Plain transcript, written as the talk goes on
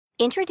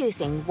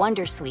Introducing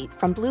Wondersuite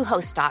from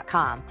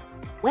Bluehost.com.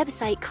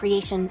 Website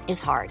creation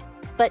is hard,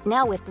 but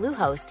now with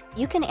Bluehost,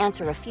 you can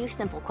answer a few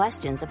simple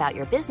questions about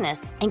your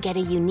business and get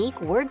a unique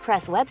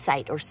WordPress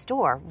website or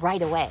store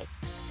right away.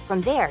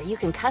 From there, you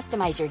can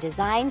customize your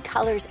design,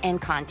 colors,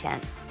 and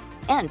content.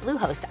 And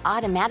Bluehost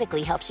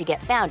automatically helps you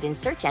get found in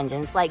search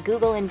engines like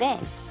Google and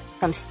Bing.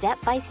 From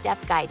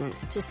step-by-step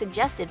guidance to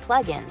suggested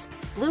plugins,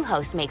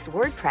 Bluehost makes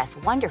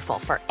WordPress wonderful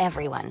for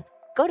everyone.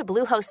 Go to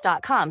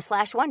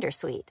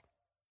bluehost.com/wondersuite.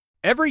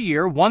 Every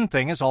year, one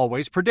thing is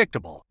always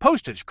predictable.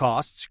 Postage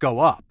costs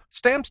go up.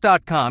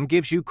 Stamps.com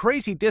gives you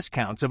crazy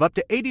discounts of up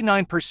to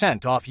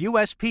 89% off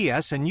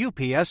USPS and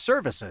UPS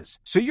services,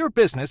 so your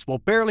business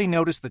will barely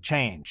notice the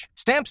change.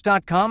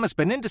 Stamps.com has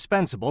been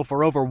indispensable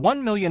for over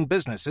 1 million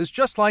businesses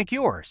just like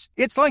yours.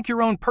 It's like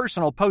your own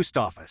personal post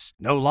office.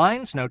 No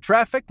lines, no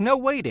traffic, no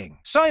waiting.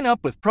 Sign up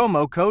with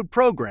promo code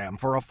PROGRAM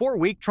for a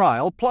 4-week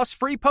trial plus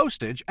free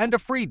postage and a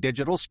free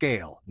digital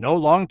scale. No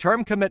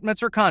long-term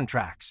commitments or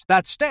contracts.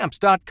 That's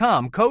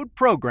Stamps.com, code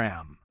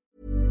PROGRAM.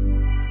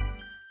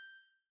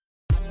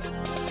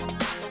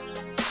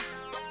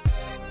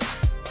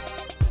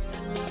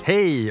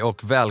 Hej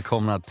och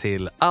välkomna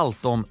till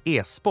Allt om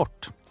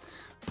e-sport.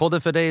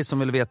 Podden för dig som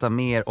vill veta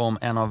mer om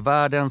en av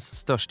världens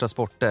största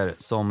sporter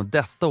som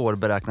detta år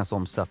beräknas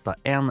omsätta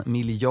 $1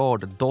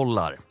 miljard.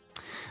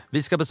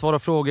 Vi ska besvara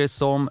frågor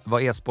som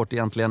vad e-sport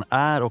egentligen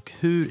är och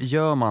hur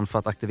gör man för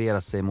att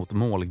aktivera sig mot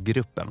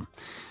målgruppen.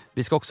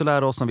 Vi ska också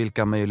lära oss om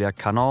vilka möjliga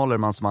kanaler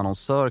man som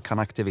annonsör kan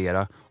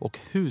aktivera och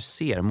hur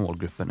ser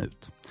målgruppen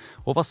ut.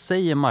 Och vad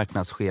säger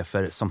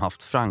marknadschefer som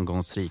haft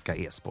framgångsrika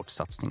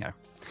e-sportsatsningar?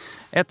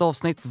 Ett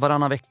avsnitt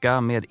varannan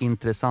vecka med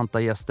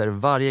intressanta gäster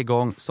varje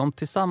gång som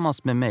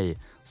tillsammans med mig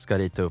ska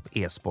rita upp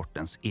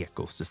e-sportens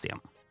ekosystem.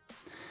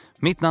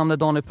 Mitt namn är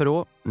Daniel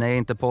Perrault. När jag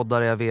inte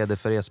poddar är jag vd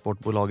för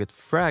e-sportbolaget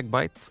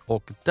Fragbite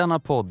och denna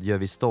podd gör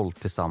vi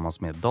stolt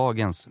tillsammans med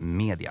dagens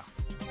media.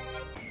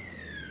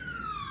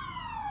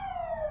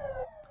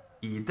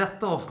 I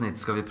detta avsnitt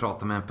ska vi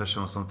prata med en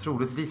person som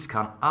troligtvis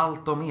kan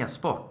allt om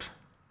e-sport.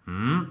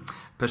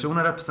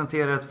 Personen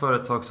representerar ett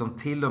företag som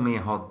till och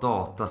med har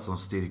data som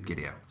styrker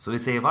det. Så vi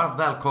säger varmt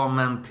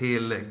välkommen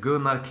till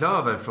Gunnar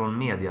Klöfver från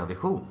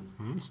Mediavision.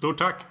 Stort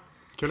tack.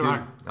 Kul att vara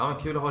här. Ja, men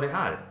kul att ha dig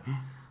här.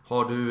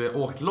 Har du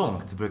åkt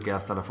långt, brukar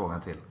jag ställa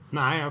frågan till.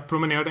 Nej, jag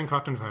promenerade en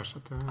kvart ungefär. Så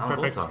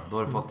perfekt. Då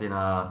har du fått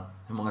dina...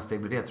 Hur många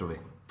steg blir det, tror vi?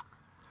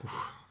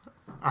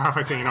 Jag har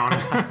faktiskt ingen aning.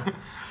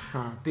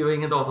 Det var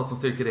ingen data som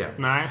styrker det.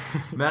 Nej.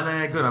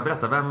 Men Gunnar,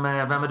 berätta, vem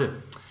är du?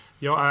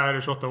 Jag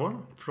är 28 år,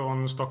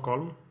 från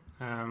Stockholm.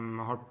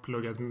 Har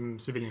pluggat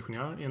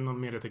civilingenjör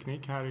inom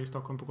medieteknik här i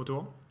Stockholm på KTH.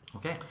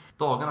 Okej.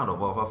 Dagarna då?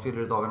 Vad fyller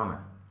du dagarna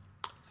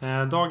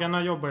med?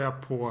 Dagarna jobbar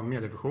jag på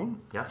Mediavision.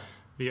 Ja.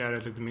 Vi är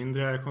ett lite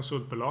mindre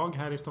konsultbolag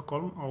här i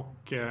Stockholm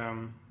och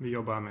vi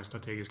jobbar med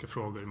strategiska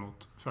frågor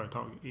mot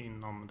företag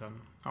inom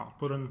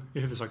på den i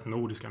huvudsak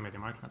nordiska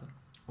mediemarknaden.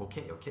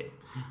 Okej.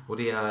 Och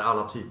det är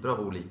alla typer av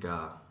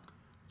olika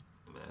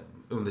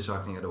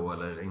undersökningar då,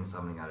 eller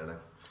insamlingar, eller?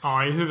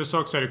 Ja, i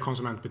huvudsak så är det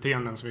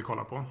konsumentbeteenden som vi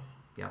kollar på.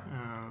 Ja.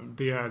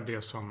 Det är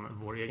det som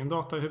vår egen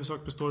data i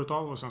huvudsak består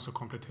av och sen så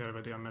kompletterar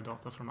vi det med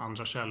data från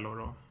andra källor,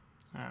 och,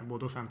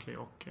 både offentlig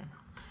och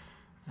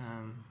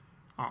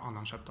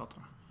annan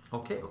köpdata.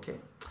 Okej.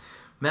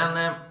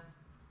 Men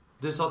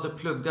du sa att du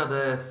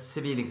pluggade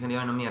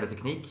civilingenjör inom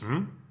medieteknik.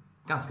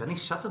 Ganska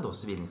nischat ändå,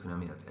 civilingenjör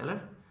med,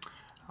 eller?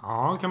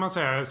 Ja, kan man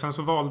säga. Sen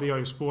så valde jag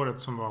ju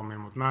spåret som var mer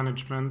mot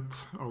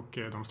management och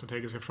de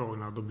strategiska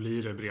frågorna. Då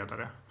blir det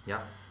bredare. Ja.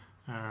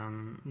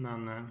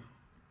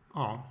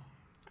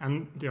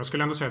 Jag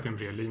skulle ändå säga att det är en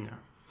bred linje.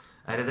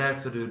 Är det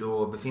därför du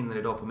då befinner dig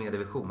idag på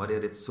Mediavision? Var det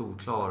ditt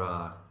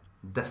solklara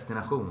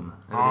destination?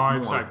 Ja,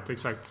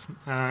 exakt.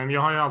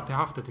 Jag har ju alltid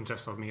haft ett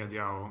intresse av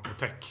media och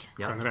tech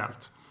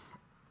generellt.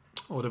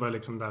 Och det var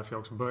liksom därför jag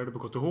också började på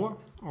KTH.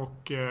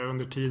 Och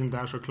under tiden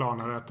där så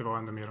klarnade det att det var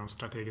ändå mer de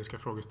strategiska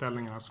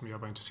frågeställningarna som jag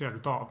var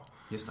intresserad av.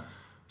 Just det.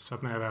 Så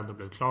att när jag väl då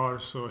blev klar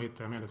så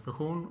hittade jag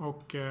Mediavision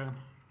och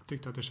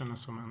tyckte att det kändes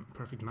som en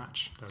perfect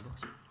match. Där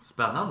då.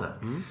 Spännande.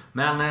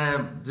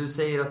 Men du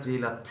säger att du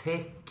gillar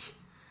tech,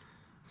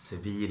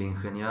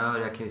 civilingenjör.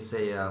 Jag kan ju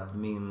säga att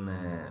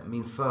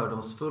min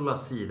fördomsfulla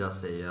sida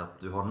säger att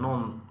du har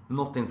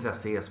något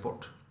intresse i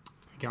e-sport.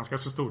 Ganska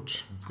så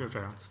stort, ska jag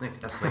säga.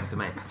 Snyggt, ett poäng till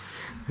mig.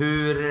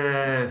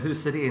 Hur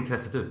ser det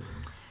intresset ut?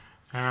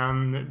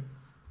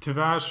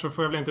 Tyvärr så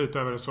får jag väl inte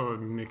utöva det så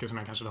mycket som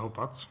jag kanske hade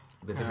hoppats.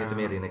 Det finns inte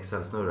med i din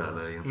Excel-snurra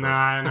eller?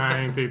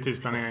 Nej, inte i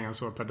tidsplaneringen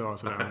så per dag.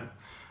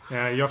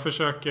 Jag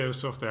försöker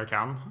så ofta jag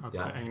kan att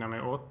ägna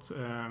mig åt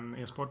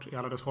e-sport i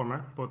alla dess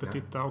former. Både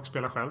titta och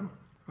spela själv.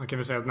 Man kan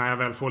väl säga att när jag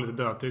väl får lite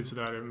dödtid så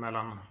där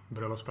mellan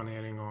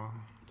bröllopsplanering och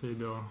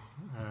tid och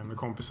med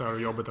kompisar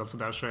och jobbet och så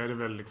där, så är det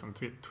väl liksom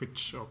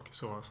Twitch och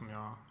så som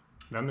jag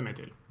vänder mig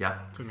till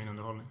för min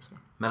underhållning. Så.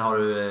 Men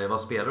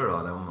vad spelar du då?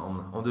 Eller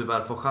om du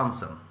väl får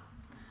chansen?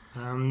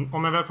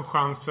 Om jag väl får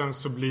chansen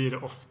så blir det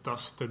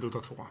oftast Dota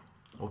 2.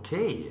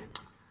 Okej.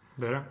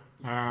 Det är det.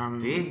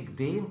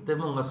 Det är inte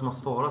många som har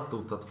svarat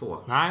Dota 2.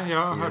 Nej,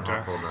 jag har hört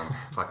det. Podden,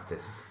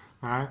 faktiskt.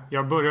 Nej,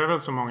 jag började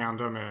väl som många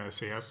andra med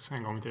CS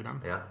en gång i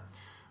tiden. Ja.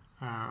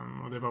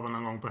 Och det var väl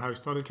någon gång på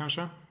högstadiet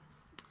kanske.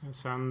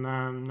 Sen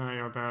när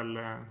jag väl...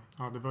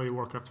 det var ju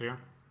Warcraft 3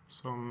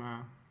 som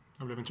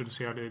jag blev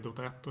introducerad i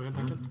Dota 1 då, helt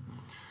enkelt.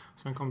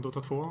 Sen kom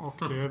Dota 2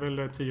 och det är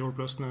väl 10 år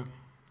plus nu.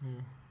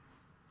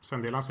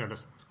 Sen det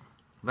lanserades.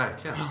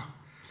 Verkligen.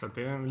 Så att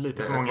det är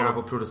lite för jag många...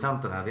 kollar på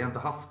producenten här. Vi har inte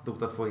haft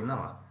Dota 2 innan,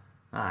 va?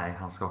 Nej,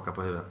 han skakar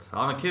på huvudet.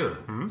 Ja, men kul.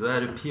 Då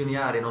är du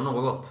pionjär inom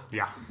något.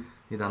 Ja.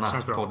 I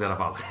denna podd i alla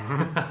fall.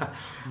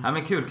 Ja,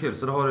 men kul.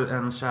 Så då har du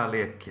en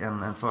kärlek,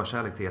 en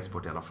förkärlek till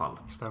e-sport i alla fall.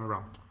 Stämmer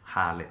bra.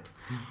 Härligt.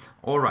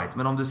 All right,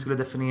 men om du skulle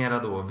definiera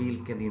då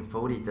vilken din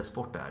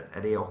favorit-e-sport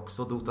är det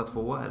också Dota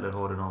 2 eller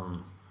har du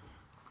någon...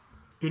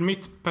 Ur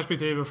mitt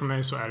perspektiv och för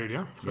mig så är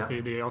det. För att det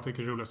är det jag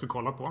tycker är roligast att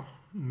kolla på.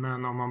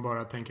 Men om man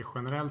bara tänker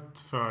generellt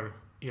för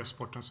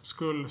e-sportens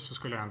skull så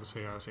skulle jag ändå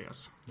säga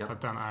CS. Ja. För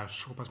att den är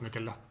så pass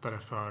mycket lättare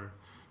för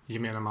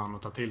gemene man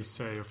att ta till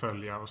sig och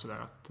följa och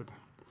sådär.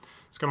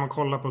 Ska man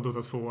kolla på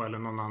Dota 2 eller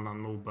någon annan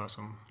MOBA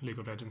som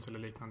League of Legends eller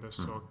liknande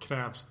så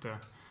krävs det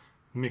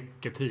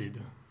mycket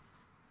tid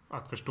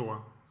att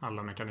förstå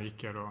alla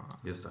mekaniker och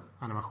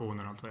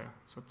animationer och allt vad det är.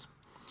 Så att,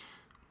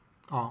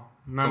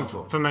 men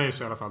för mig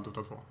så är i alla fall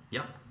Dota 2.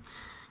 Ja.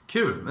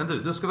 Kul,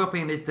 men då ska vi hoppa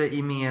in lite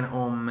i mer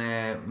om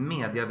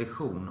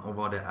Mediavision och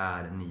vad det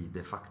är ni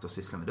de facto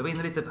sysslar med. Du var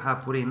inne lite här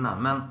på det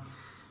innan,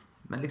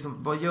 men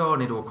liksom, vad gör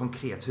ni då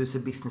konkret? Hur ser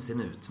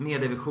businessen ut?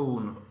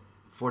 Mediavision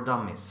for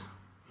Dummies.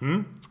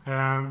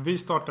 Vi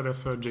startade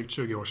för drygt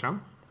 20 år sedan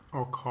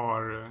och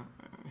har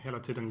hela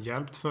tiden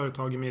hjälpt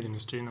företag i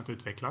medieindustrin att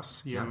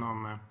utvecklas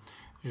genom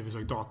i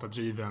huvudsak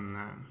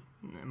datadriven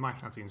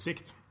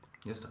marknadsinsikt.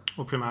 Just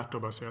det. Och primärt då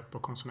baserat på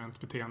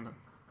konsumentbeteenden,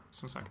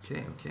 som sagt.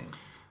 Okej.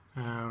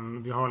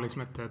 Vi har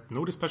liksom ett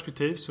nordiskt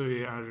perspektiv så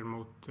vi är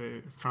mot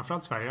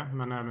framförallt Sverige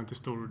men även till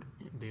stor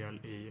del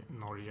i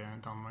Norge,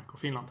 Danmark och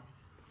Finland.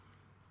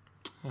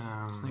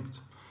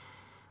 Snyggt.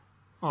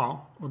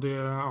 Ja, och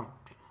det...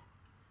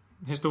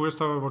 Historiskt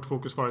har vårt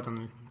fokus varit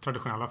den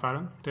traditionella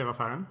affären,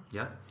 tv-affären.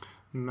 Ja.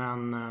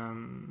 Men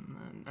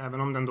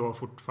även om den då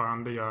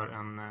fortfarande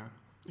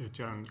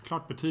utgör en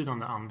klart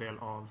betydande andel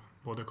av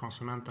både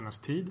konsumenternas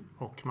tid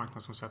och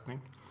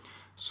marknadsomsättning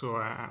så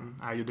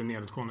är ju den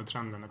nedåtgående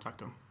trenden ett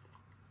faktum.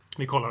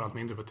 Vi kollar allt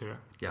mindre på tv,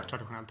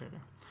 traditionell tv.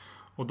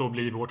 Och då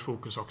blir vårt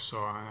fokus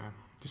också,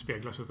 det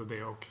speglas av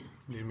det och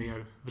blir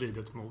mer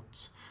vridet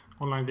mot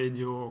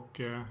online-video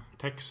och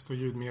text och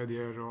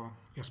ljudmedier och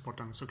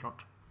e-sporten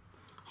såklart.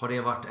 Har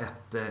det varit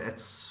ett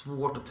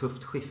svårt och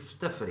tufft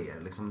skifte för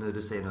er? Liksom nu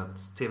du säger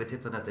att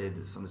tv-tittandet är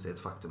som du säger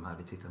ett faktum här.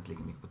 Vi tittar inte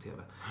lika mycket på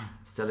tv.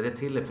 Ställer det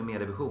till er för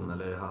Mediavision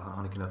eller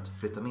har ni kunnat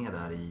flytta med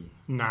där i?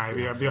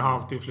 Nej, vi har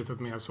alltid flyttat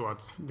med så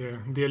att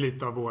det är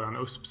lite av våran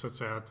USP så att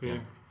säga. Att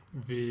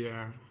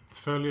vi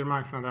följer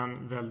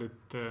marknaden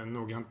väldigt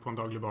noggrant på en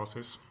daglig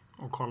basis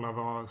och kollar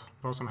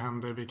vad som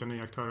händer, vilka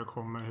nya aktörer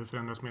kommer, hur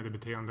förändras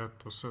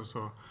mediebeteendet och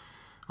så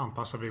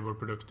anpassar vi vår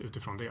produkt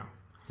utifrån det.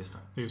 Just det.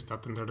 Det är just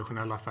att den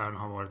traditionella affären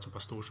har varit så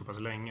pass stor så pass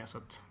länge så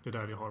att det är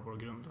där vi har vår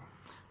grund.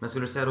 Men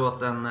skulle du säga då att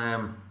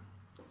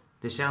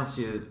det känns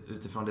ju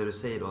utifrån det du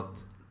säger då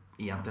att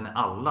egentligen är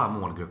alla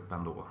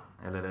målgruppen då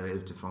eller är det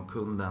utifrån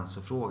kundens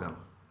förfrågan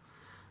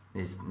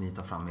ni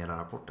tar fram era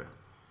rapporter?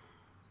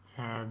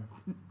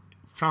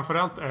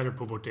 Framförallt är det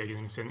på vårt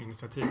eget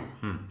initiativ.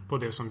 På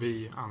det som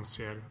vi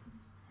anser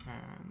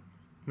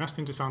mest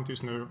intressant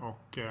just nu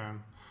och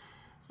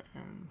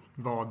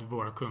vad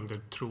våra kunder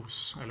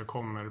tros eller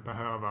kommer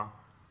behöva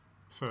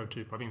för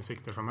typ av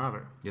insikter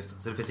framöver. Just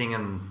det. Så det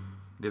finns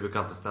vi brukar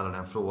alltid ställa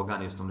den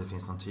frågan just om det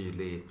finns någon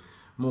tydlig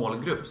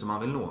målgrupp som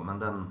man vill nå, men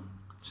den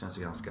känns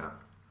ju ganska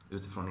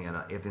utifrån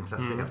ert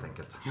intresse helt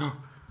enkelt.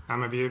 Ja,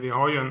 men vi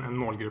har ju en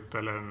målgrupp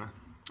eller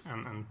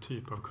en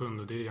typ av kund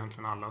och det är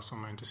egentligen alla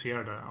som är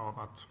intresserade av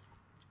att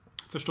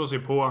förstå sig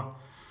på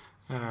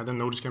den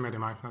nordiska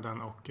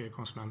mediemarknaden och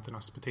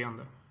konsumenternas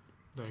beteende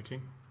där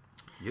kring.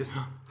 Just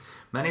det.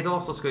 Men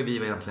idag så ska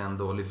vi egentligen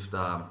då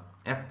lyfta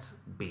ett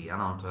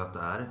ben antar jag att det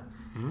är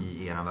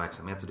i er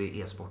verksamhet och det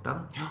är e-sporten.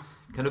 Ja.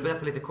 Kan du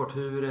berätta lite kort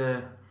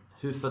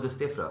hur föddes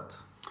det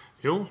fröet?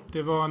 Jo,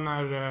 det var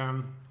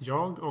när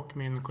jag och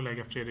min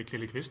kollega Fredrik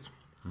Liljeqvist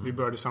vi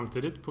började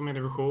samtidigt på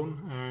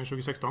Mediavision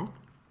 2016.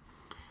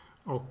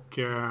 Och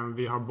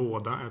vi har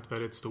båda ett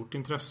väldigt stort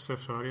intresse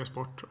för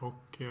e-sport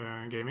och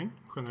gaming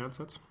generellt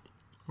sett.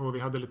 Och vi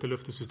hade lite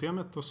luft i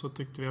systemet och så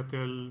tyckte vi att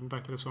det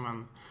verkade som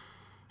en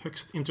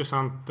högst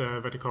intressant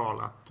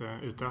vertikal att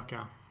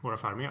utöka vår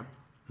affär med.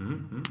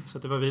 Så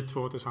det var vi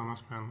två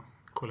tillsammans med en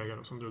kollega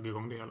då, som drog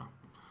igång det hela.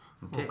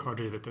 Okay. Och har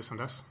drivit det sedan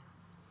dess.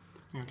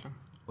 Egentligen.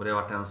 Och det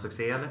har varit en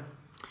succé eller?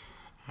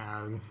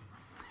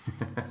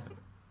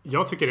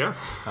 Jag tycker det.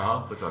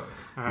 Ja, såklart.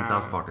 Inte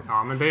alls partisk.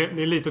 Ja, men det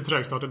är lite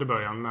trögstartat i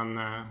början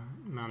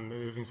men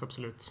det finns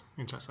absolut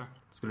intresse.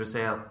 Skulle du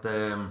säga att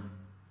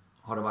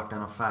har det varit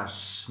en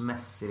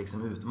affärsmässig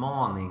liksom,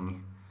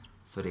 utmaning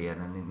för er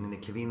när ni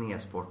klev in i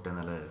e-sporten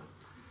eller?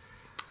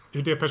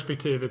 Ur det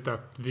perspektivet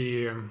att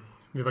vi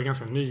var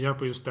ganska nya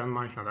på just den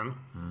marknaden.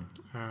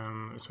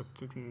 Så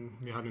att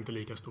vi hade inte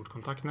lika stort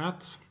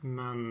kontaktnät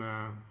men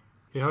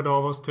Vi hörde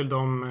av oss till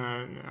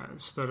de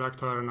större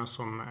aktörerna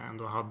som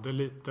ändå hade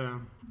lite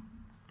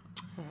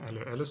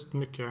eller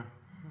mycket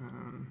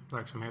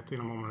verksamhet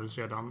inom området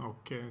redan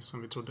och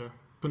som vi trodde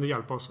kunde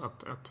hjälpa oss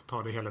att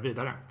ta det hela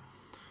vidare.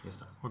 Just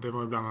det. Och det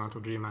var ju bland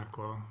annat DreamHack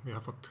och vi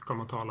har fått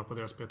komma och tala på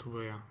deras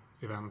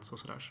B2B-events och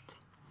sådär. Så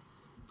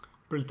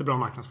det blir lite bra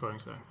marknadsföring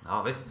sådär.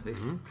 Ja, visst. Nej,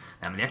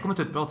 men det har kommit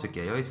ut bra tycker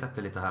jag. Jag har ju sett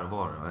det lite här och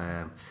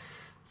var.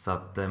 Så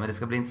att, men det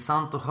ska bli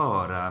intressant att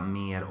höra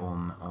mer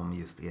om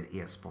just er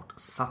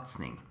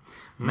e-sportsatsning.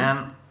 Men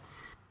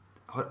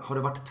har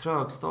det varit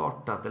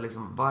trögstartat? Eller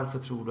liksom, varför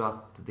tror du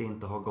att det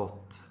inte har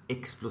gått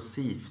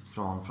explosivt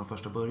från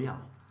första början?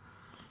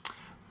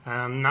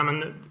 Nej,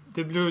 men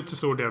det beror till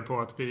stor del på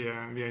att vi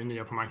är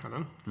nya på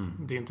marknaden.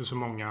 Det är inte så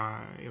många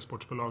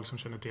e-sportsbolag som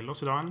känner till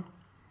oss idag än.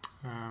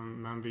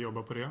 Men vi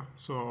jobbar på det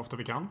så ofta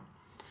vi kan.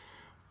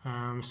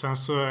 Sen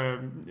så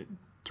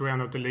tror jag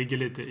ändå att det ligger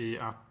lite i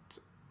att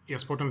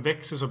e-sporten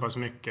växer så pass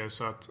mycket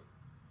så att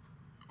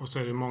och så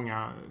är det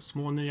många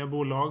små nya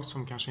bolag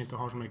som kanske inte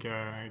har så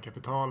mycket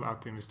kapital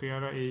att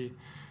investera i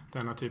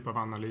denna typ av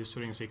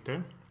analyser och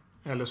insikter.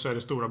 Eller så är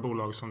det stora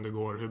bolag som det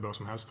går hur bra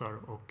som helst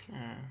för och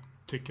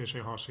tycker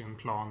sig ha sin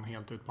plan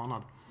helt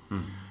utbanad.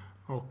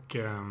 Och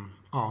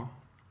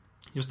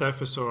just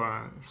därför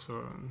så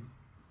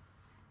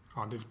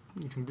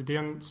det är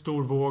en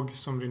stor våg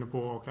som rinner på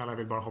och alla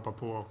vill bara hoppa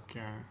på och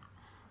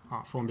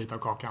få en bit av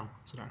kakan.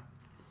 Sådär.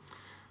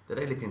 Det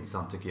där är lite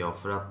intressant tycker jag,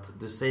 för att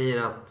du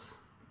säger att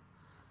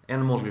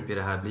en målgrupp i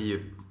det här blir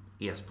ju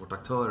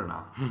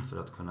e-sportaktörerna för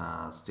att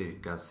kunna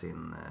styrka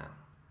sin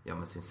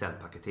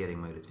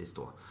säljpaketering möjligtvis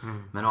då.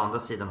 Men å andra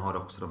sidan har du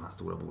också de här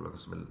stora bolagen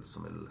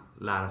som vill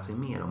lära sig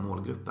mer om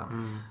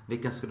målgruppen.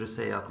 Vilken skulle du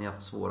säga att ni har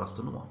haft svårast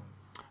att nå?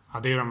 Ja,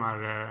 det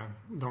är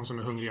de som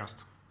är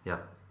hungrigast. Ja.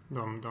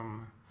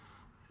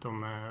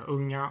 De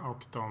unga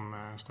och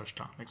de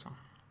största liksom.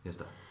 Just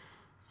det.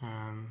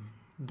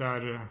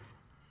 Där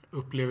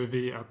upplever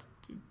vi att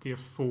det är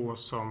få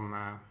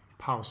som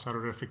pausar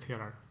och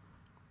reflekterar.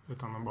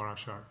 Utan man bara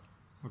kör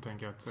och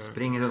tänker att...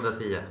 Springer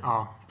 110.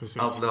 Ja,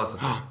 precis. Allt löser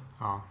sig.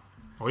 Ja.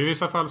 Och i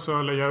vissa fall så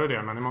gör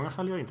det, men i många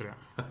fall gör inte det.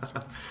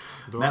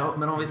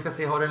 Men om vi ska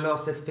se, har det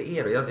löst sig för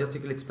er? Jag tycker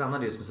det är lite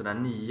spännande just med sådana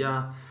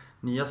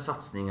nya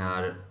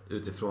satsningar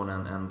utifrån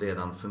en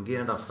redan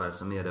fungerande affär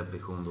som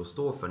Mediavision då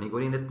står för. Ni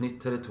går in i ett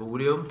nytt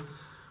territorium.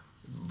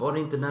 Var det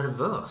inte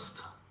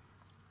nervöst?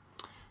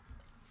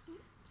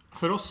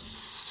 För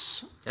oss...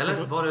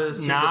 Eller var du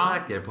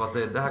supersäker på att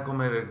det här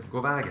kommer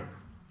gå vägen?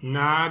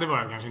 Nej, det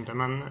var jag kanske inte.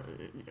 Men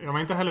jag var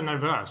inte heller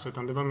nervös,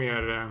 utan det var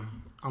mer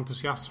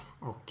entusiasm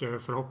och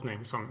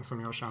förhoppning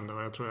som jag kände.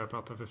 Och jag tror jag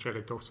pratade för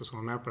Fredrik också som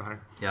var med på det här.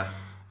 Ja.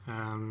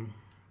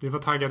 Vi var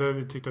taggade,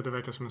 vi tyckte att det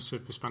verkade som en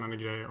superspännande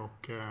grej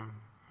och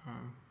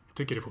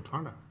tycker det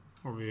fortfarande.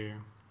 Och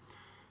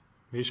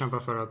vi kämpar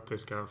för att det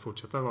ska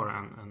fortsätta vara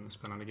en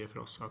spännande grej för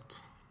oss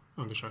att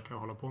undersöka och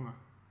hålla på med.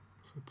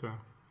 Så att,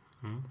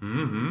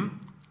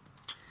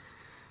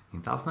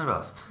 Inte alls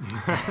nervöst.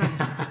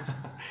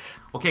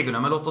 Okej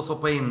Gunnar, men låt oss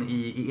hoppa in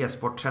i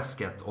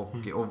e-sportträsket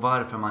och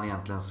varför man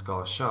egentligen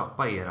ska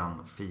köpa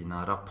eran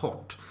fina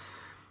rapport.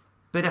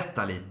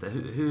 Berätta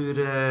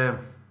lite,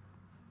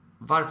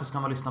 varför ska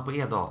man lyssna på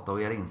er data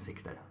och era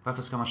insikter?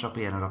 Varför ska man köpa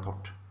er en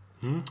rapport?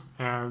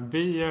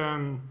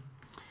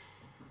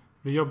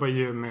 Vi jobbar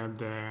ju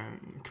med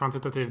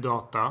kvantitativ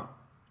data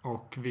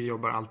och vi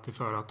jobbar alltid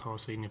för att ha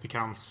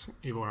signifikans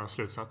i våra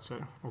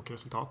slutsatser och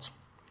resultat.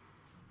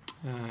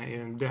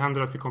 Det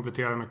händer att vi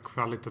kompletterar med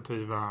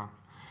kvalitativa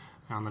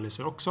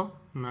analyser också,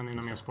 men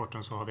inom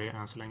e-sporten så har vi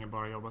än så länge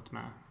bara jobbat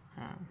med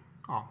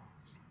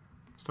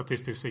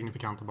statistiskt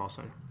signifikanta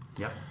baser.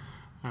 Ja.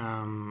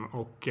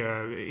 Och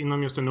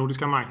inom just den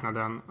nordiska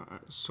marknaden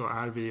så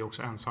är vi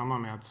också ensamma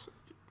med att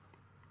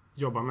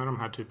jobba med de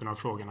här typen av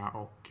frågorna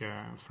och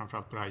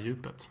framförallt på det här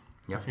djupet.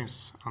 Ja. Det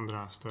finns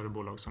andra större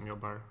bolag som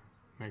jobbar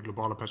med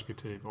globala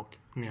perspektiv och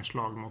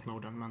nedslag mot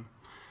Norden, men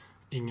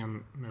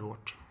ingen med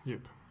vårt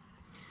djup.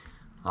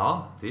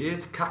 Ja, det är ju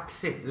ett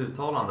kaxigt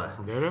uttalande.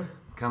 Det är det.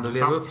 Kan du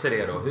leva upp till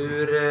det då?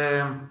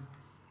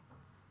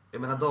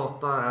 Jag menar,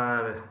 data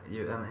är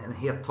ju en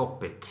het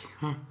topic.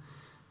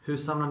 Hur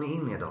samlar ni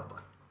in er data?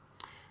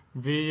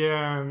 Vi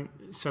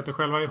sätter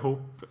själva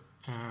ihop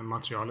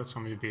materialet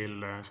som vi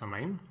vill samla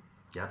in.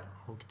 Ja.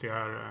 Och det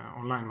är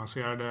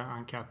onlinebaserade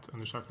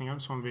enkätundersökningar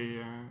som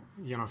vi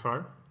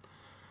genomför.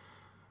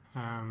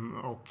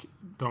 Och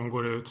de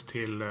går ut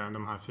till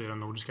de här 4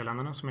 nordiska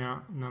länderna som jag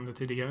nämnde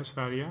tidigare.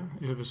 Sverige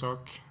i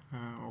huvudsak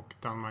och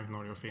Danmark,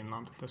 Norge och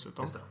Finland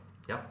dessutom. Just det.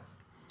 Ja.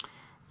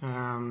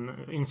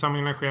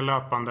 Insamlingen sker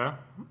löpande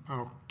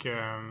och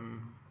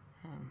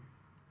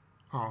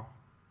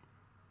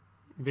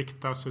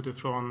viktas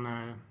utifrån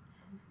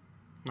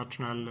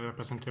nationell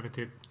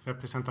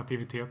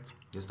representativitet.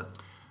 Just det.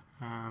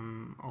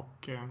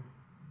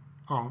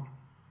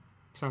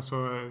 Sen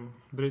så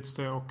bryts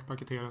det och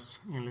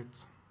paketeras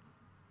enligt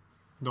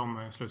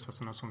de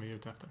slutsatserna som vi är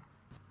ute efter.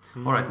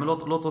 All right, men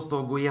låt oss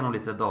då gå igenom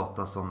lite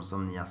data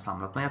som ni har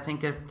samlat. Men jag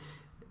tänker,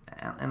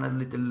 en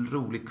lite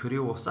rolig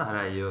kuriosa här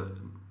är ju,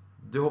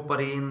 Du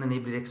hoppar in,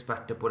 ni blir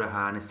experter på det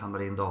här, ni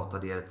samlar in data,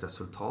 det ger ett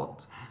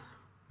resultat.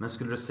 Men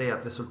skulle du säga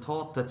att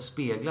resultatet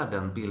speglar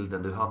den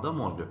bilden du hade av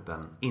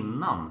målgruppen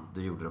innan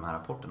du gjorde de här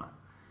rapporterna?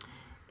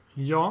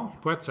 Ja,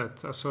 på ett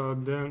sätt. Alltså,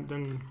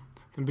 den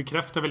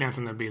bekräftar väl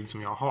egentligen den bild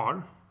som jag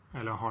har,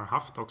 eller har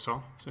haft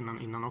också, sedan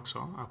innan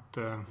också. Att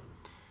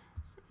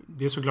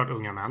det är såklart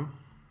unga män.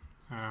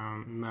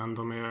 Men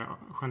de är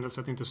generellt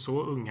sett inte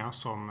så unga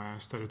som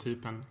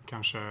stereotypen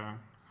kanske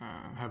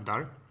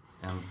hävdar.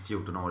 En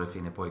 14-årig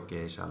finnig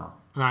pojke i källaren.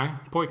 Nej,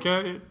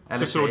 pojke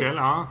till stor del.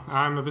 Ja,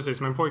 nej, men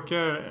precis. Men pojke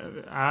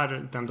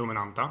är den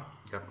dominanta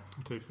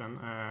typen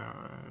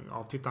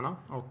av tittarna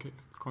och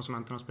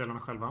konsumenterna och spelarna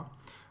själva.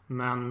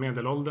 Men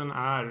medelåldern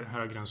är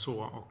högre än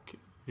så, och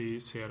vi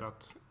ser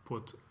att på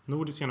ett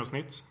nordiskt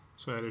genomsnitt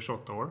så är det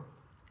 28 år.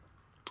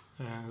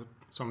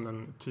 Som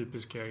den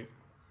typiska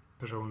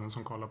personen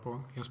som kollar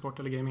på e-sport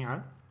eller gaming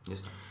är.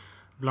 Just det.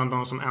 Bland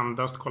de som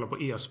endast kollar på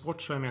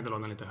e-sport så är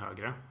medelåldern lite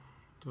högre.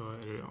 Då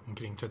är det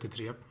omkring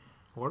 33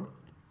 år.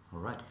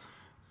 All right.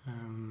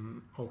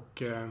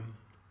 Och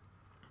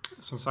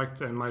som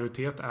sagt, en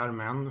majoritet är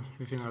män.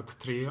 Vi finner att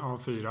 3 av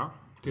 4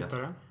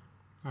 tittare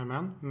är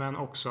män. Men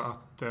också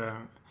att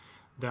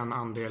den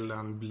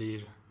andelen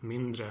blir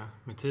mindre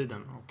med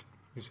tiden. Och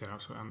vi ser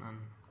alltså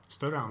en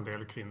större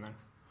andel kvinnor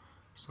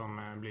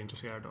som blir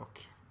intresserade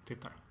och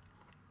tittar.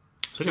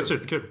 Så det är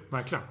superkul,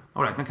 verkligen.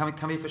 All right, men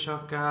kan vi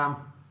försöka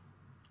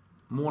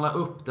måla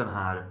upp den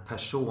här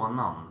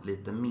personan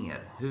lite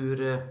mer?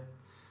 Hur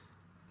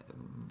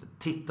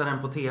tittar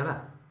den på TV?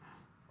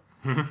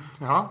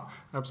 Ja,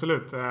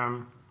 absolut.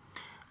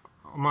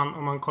 Om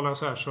man kollar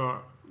så här, så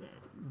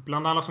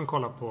bland alla som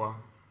kollar på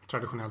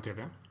traditionell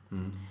TV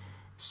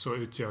så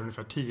utgör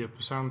ungefär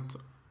 10%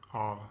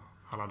 av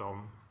alla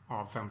de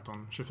av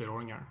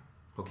 15-24-åringar.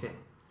 Okej.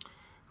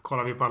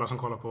 Kollar vi på alla som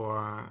kollar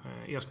på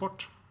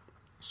e-sport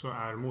så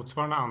är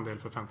motsvarande andel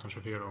för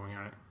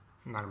 15-24-åringar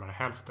närmare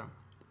hälften.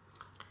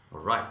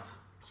 All right.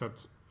 Så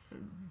att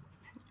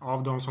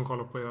av de som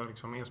kollar på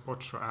liksom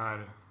e-sport så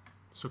är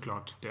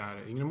såklart det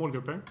är yngre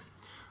målgrupper.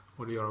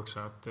 Och det gör också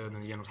att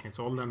den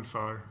genomsnittsåldern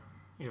för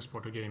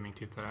e-sport och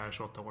gaming-tittare är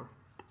 28 år.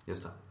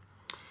 Just det.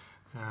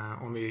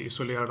 Om vi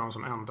isolerar de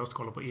som endast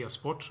kollar på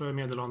e-sport så är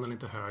medelåldern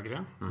lite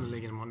högre. Den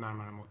ligger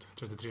närmare mot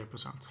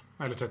 33%.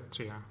 Eller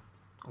 33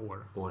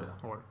 år.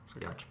 År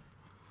såklart.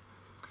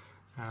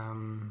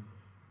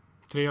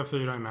 3 av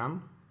 4 är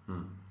män.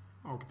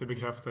 Och det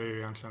bekräftar ju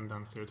egentligen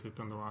den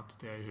stereotypen då, att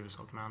det är i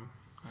huvudsak män.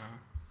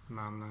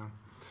 Men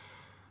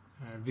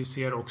vi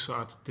ser också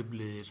att det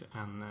blir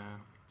en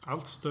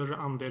allt större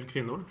andel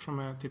kvinnor som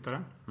är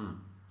tittare.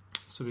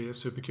 Så det är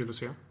superkul att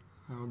se.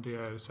 Och det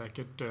är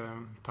säkert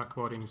tack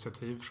vare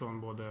initiativ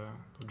från både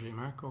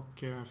DreamHack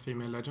och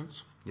Female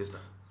Legends. Just det.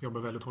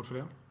 Jobbar väldigt hårt för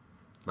det.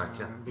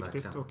 Verkligen.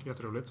 Viktigt och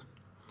jätteroligt.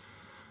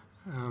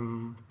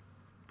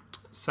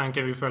 Sen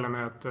kan vi följa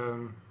med att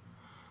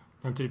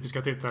den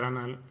typiska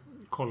tittaren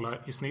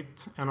kollar i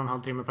snitt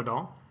 1,5 timme per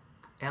dag.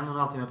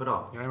 1,5 timme per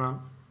dag?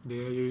 Jajamän.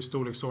 Det är ju i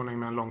storleksordning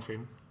med en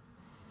långfilm.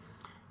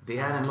 Det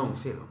är en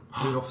långfilm.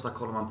 Hur ofta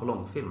kollar man på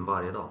långfilm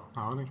varje dag?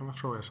 Ja, det kan man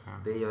fråga sig.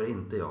 Det gör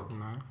inte jag.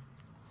 Nej.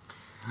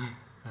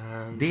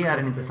 Det är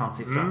en intressant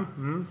siffra.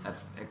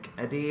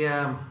 Är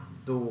det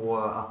då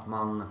att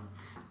man...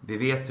 Vi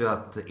vet ju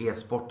att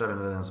e-sportaren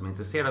eller den som är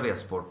intresserad av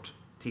e-sport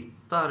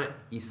tittar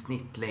i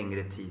snitt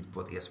längre tid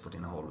på ett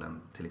e-sportinnehåll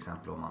än till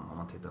exempel om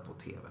man tittar på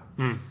TV.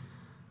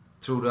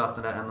 Tror du att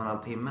den där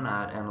 1,5 timmen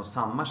är en och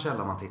samma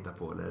källa man tittar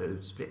på, eller är det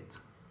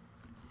utspritt?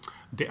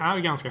 Det är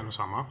ganska en och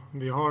samma.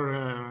 Vi har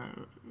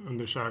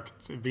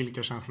undersökt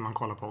vilka tjänster man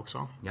kollar på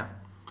också. Ja.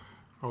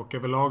 Och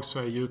överlag så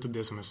är YouTube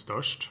det som är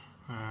störst.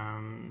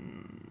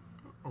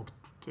 Och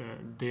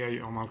det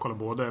är om man kollar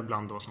både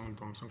bland då som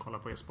de som kollar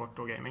på e-sport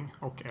och gaming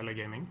och eller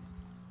gaming.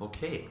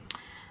 Okej.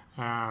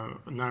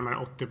 Närmare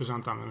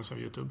 80% använder sig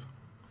av YouTube.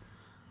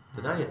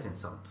 Det där är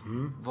jätteintressant.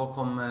 Vad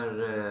kommer...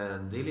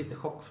 Det är lite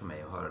chock för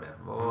mig att höra det.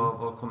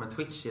 Vad kommer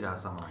Twitch i det här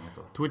sammanhanget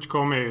då? Twitch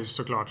kommer ju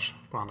såklart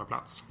på andra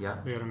plats. Ja.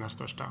 Det är den näst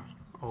största.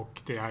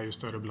 Och det är ju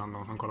större bland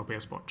de som kollar på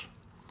e-sport.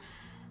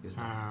 Just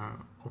det.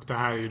 Och det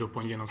här är ju då på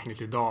en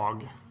genomsnittlig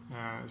dag.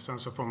 Sen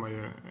så får man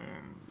ju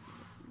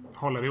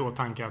hålla det i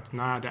åtanke att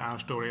när det är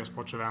stora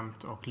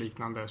e-sportsevent och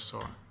liknande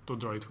så då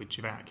drar ju Twitch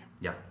iväg.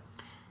 Ja.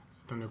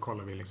 Utan nu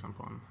kollar vi liksom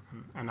på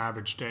en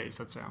average day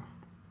så att säga.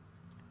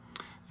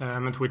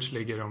 Men Twitch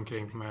ligger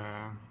omkring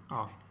med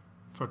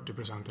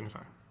 40%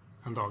 ungefär.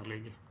 En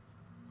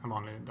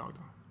vanlig dag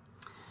då.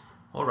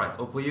 All right.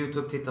 Och på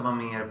YouTube tittar man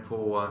mer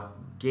på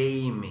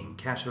gaming,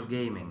 casual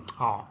gaming.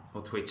 Ja.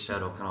 Och Twitch är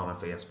då kanalen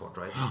för e-sport,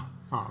 right?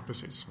 Ja,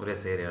 precis. Och det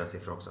ser era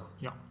siffror också?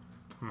 Ja.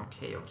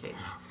 Okej.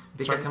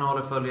 Vilka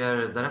kanaler följer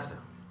därefter?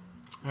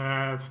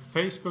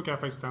 Facebook är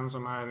faktiskt den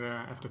som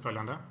är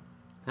efterföljande.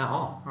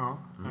 Jaha. Ja.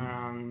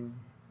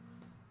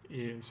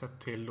 Sett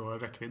till då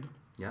räckvidd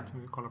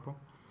som vi kollar på.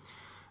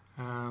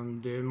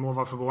 Det må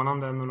vara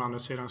förvånande, men å andra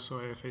sidan så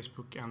är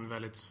Facebook en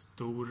väldigt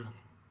stor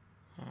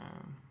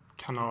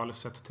kanal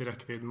sett till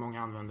räckvidd.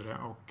 Många använder det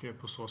och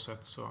på så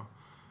sätt så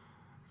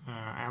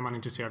är man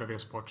intresserad av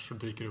e-sport så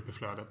dyker det upp i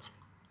flödet.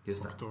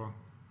 Just det. Och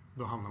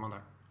då hamnar man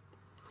där.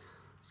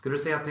 Skulle du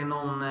säga att det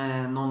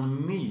är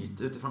någon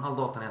myt utifrån all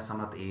data ni har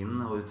samlat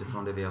in och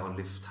utifrån det vi har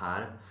lyft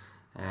här?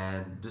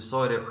 Du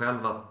sa ju det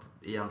själv att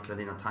egentligen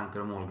dina tankar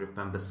om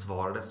målgruppen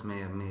besvarades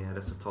med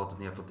resultatet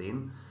ni har fått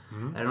in.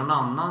 Är det någon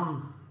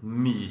annan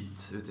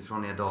myt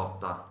utifrån er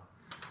data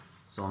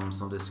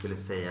som du skulle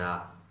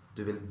säga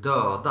du vill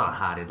döda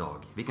här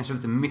idag? Vi kanske är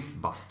lite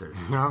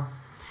mythbusters. Ja,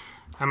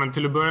 men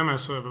till att börja med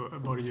så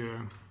var det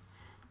ju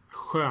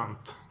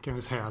skönt, kan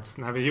vi säga, att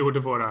när vi gjorde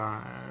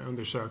våra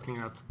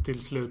undersökningar att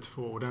till slut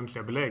få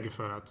ordentliga belägg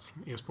för att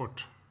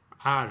e-sport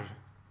är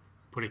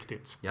på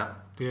riktigt. Ja.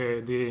 Det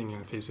är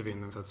ingen fis i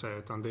vinden så att säga,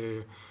 utan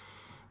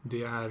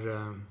det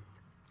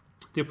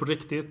är på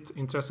riktigt.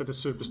 Intresset är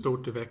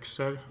superstort, det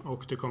växer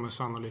och det kommer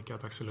sannolikt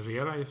att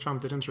accelerera i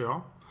framtiden, tror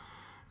jag.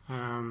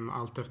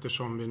 Allt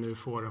eftersom vi nu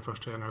får en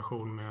första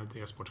generation med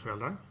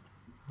e-sportföräldrar.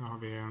 Det har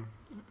vi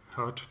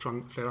hört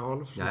från flera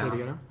håll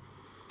tidigare.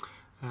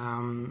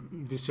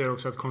 Vi ser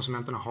också att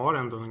konsumenterna har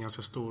ändå en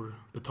ganska stor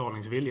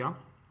betalningsvilja,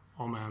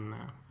 om än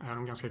är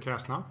de ganska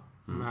kräsna.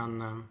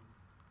 Men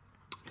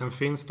den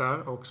finns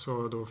där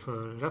också då för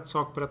rätt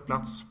sak på rätt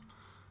plats,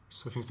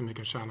 så finns det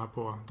mycket att tjäna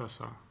på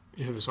dessa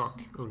i huvudsak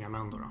unga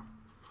män då.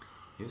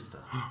 Just det.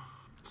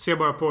 Se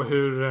bara på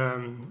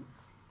hur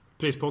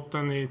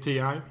prispotten i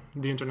TI,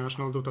 The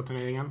International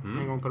Dota-turneringen,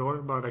 en gång per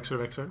år, bara växer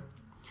och växer.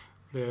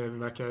 Det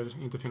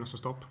verkar inte finnas något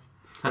stopp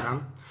för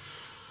den.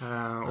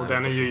 Och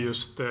den är ju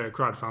just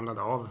crowdfundad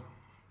av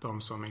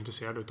de som är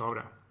intresserade utav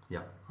det.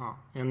 Ja. Ja,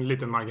 en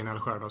liten marginell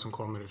skärva som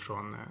kommer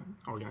ifrån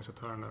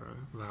organisatörerna,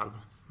 Valve,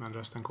 men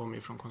resten kommer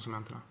ifrån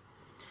konsumenterna.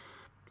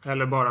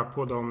 Eller bara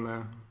på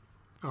de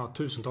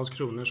tusentals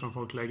kronor som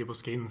folk lägger på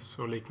skins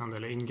och liknande,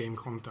 eller in-game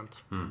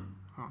content.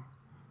 Ja.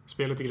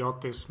 Spelet är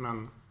gratis,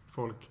 men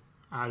folk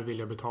är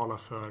villiga betala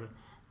för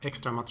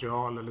extra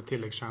material eller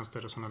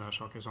tilläggstjänster och sådana där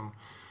saker som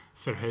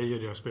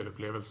förhöjer deras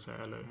spelupplevelse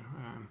eller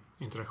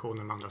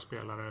interaktioner med andra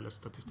spelare eller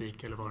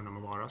statistik eller vad det nu må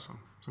vara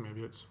som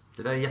erbjuds.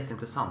 Det där är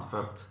jätteintressant, för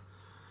att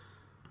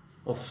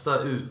ofta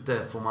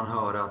ute får man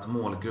höra att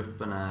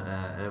målgruppen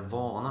är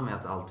vana med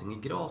att allting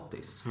är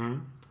gratis.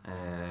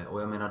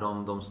 Och jag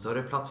menar de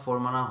större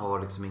plattformarna har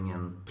liksom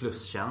ingen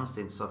plustjänst.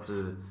 Det är inte så att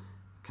du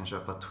kan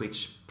köpa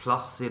Twitch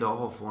Plus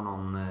idag och få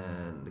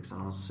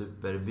någon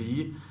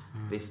supervy.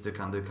 Visst, du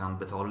kan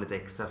betala lite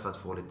extra för att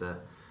få lite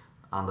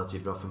andra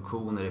typer av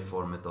funktioner i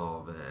form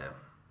av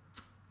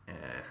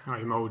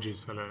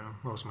emojis eller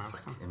vad som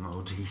helst.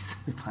 Emojis.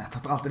 Jag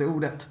tappar alltid det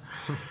ordet.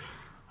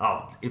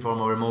 Ja, i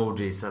form av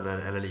emojis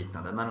eller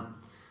liknande. Men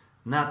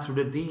när tror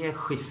du det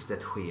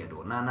skiftet sker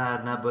då?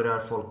 När börjar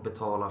folk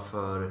betala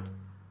för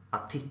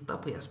att titta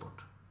på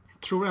e-sport? Jag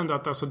tror ändå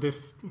att alltså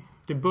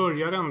det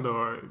börjar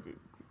ändå.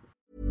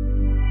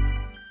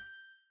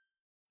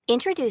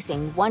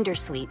 Introducing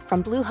Wondersuite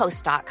from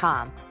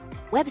Bluehost.com.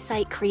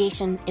 Website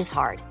creation is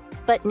hard,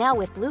 but now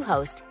with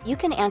Bluehost, you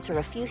can answer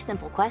a few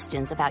simple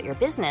questions about your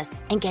business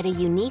and get a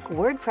unique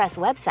WordPress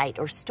website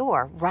or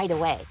store right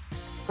away.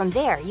 From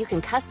there, you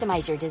can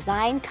customize your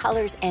design,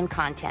 colors, and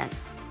content.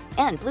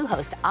 And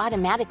Bluehost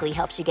automatically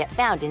helps you get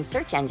found in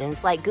search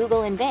engines like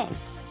Google and Bing.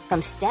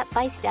 From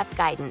step-by-step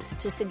guidance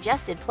to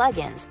suggested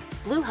plugins,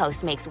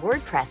 Bluehost makes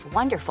WordPress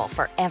wonderful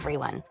for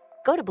everyone.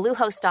 Go to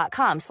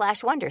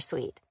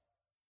bluehost.com/wondersuite.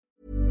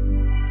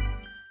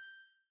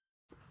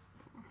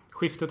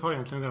 Skiftet har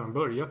egentligen redan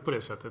börjat på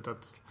det sättet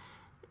att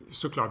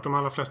såklart de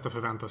allra flesta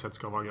förväntar sig att det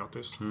ska vara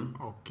gratis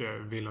och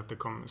vill att det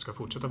ska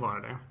fortsätta vara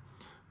det.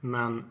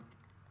 Men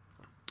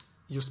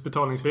just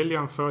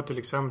betalningsviljan för till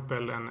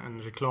exempel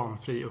en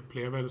reklamfri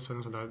upplevelse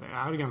och sådär, det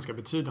är ganska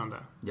betydande.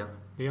 Ja.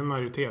 Det är en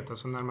majoritet,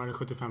 alltså närmare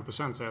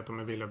 75% säger att de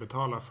är villiga att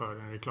betala för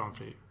en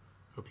reklamfri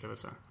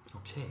upplevelse.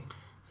 Okej.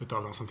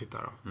 Utav de som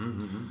tittar då.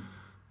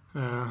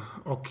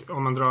 Och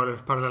om man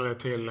drar paralleller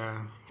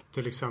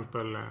till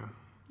exempel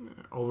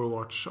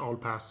Overwatch,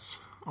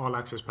 All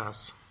Access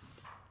Pass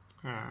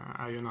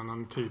är ju en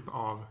annan typ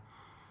av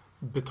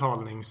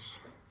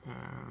betalnings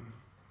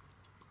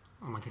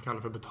om man kan kalla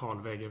det för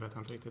betalvägg, jag vet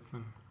inte riktigt,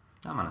 men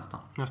ja, men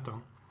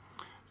nästan.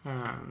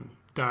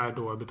 Där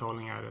då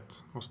betalning är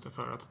ett måste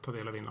för att ta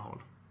del av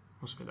innehåll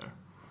och så vidare.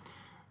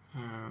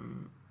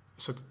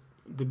 Så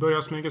det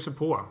börjar smyga sig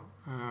på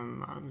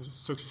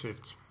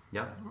successivt.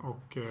 Ja.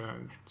 Och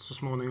så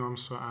småningom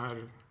så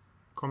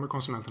kommer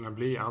konsumenterna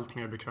bli allt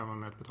mer bekväma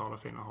med att betala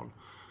för innehåll.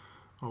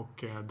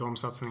 Och de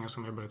satsningar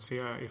som vi har börjat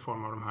se i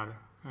form av de här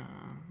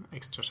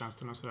extra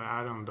tjänsterna så där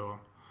är ändå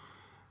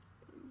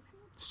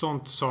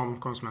sånt som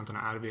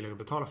konsumenterna är villiga att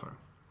betala för.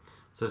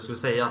 Så jag skulle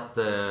säga att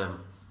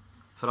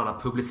för alla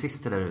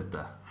publicister där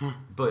ute,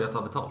 börja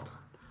ta betalt.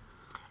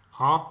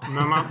 Ja,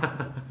 men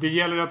det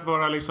gäller att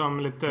vara liksom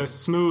lite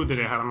smooth i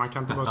det här. Man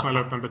kan inte bara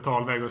smälla upp en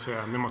betalvägg och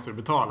säga nu måste du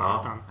betala.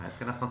 Ja, utan, jag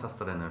ska nästan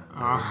testa det nu.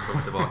 Ja.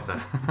 Tillbaka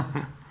här.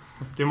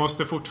 Det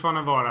måste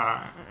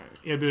fortfarande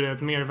erbjuda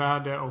ett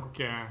mervärde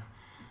och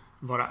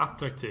vara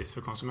attraktivt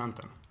för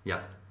konsumenten. Ja.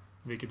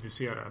 Vilket vi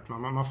ser att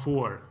man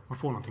får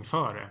någonting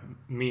för det,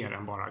 mer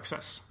än bara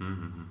access.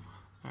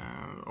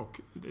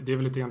 Och det är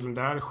väl lite egentligen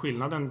där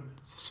skillnaden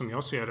som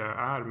jag ser det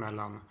är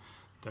mellan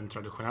den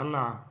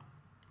traditionella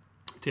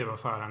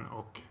tv-affären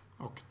och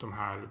de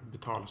här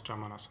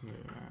betalströmmarna som nu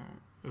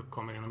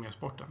uppkommer inom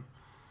e-sporten.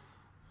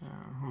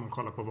 Om man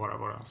kollar på bara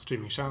våra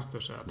streamingtjänster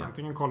så är det att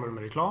antingen kollar du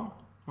med reklam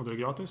och det är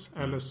gratis,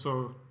 eller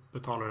så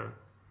betalar du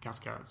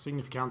ganska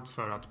signifikant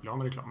för att bli av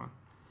med reklamen.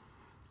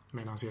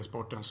 Medan i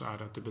e-sporten så är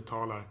det att du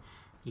betalar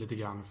lite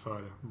grann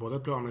för både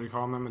att bli av med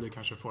reklamen, men du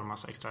kanske får en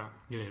massa extra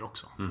grejer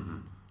också.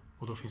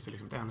 Och då finns det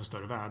liksom ett ännu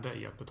större värde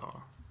i att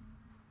betala.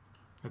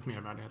 Ett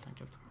mervärde helt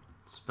enkelt.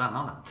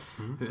 Spännande.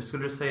 Hur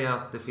skulle du säga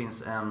att det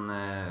finns en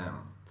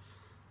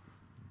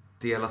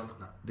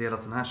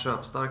delas den här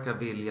köpstarka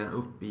viljan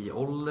upp i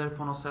ålder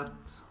på något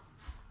sätt?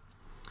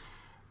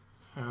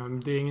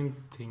 Det är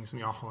ingenting som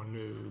jag har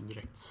nu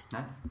direkt.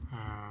 Nej.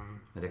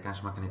 Men det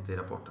kanske man kan hitta i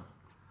rapporten.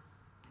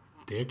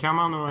 Det kan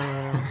man nog...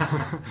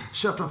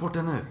 Köp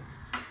rapporten nu!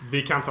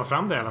 Vi kan ta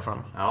fram det i alla fall.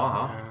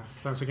 Ja.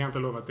 Sen så kan jag inte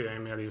lova att det är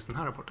med i just den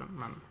här rapporten.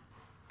 Men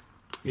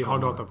vi har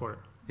data på det.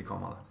 Vi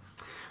kommer det.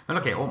 Men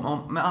okej,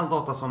 med all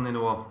data som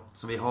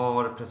vi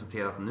har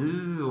presenterat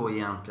nu och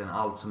egentligen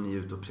allt som ni är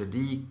ute och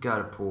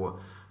predikar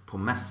på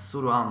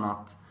mässor och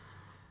annat.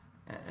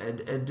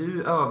 Är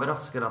du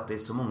överraskad att det är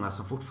så många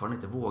som fortfarande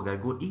inte vågar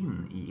gå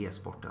in i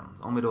e-sporten?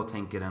 Om vi då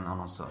tänker en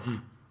annonsör.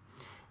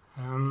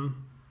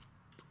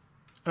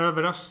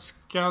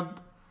 Överraskad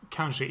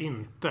kanske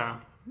inte.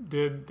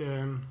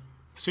 Det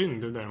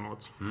synd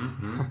däremot.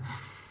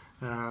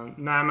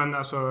 Nej, men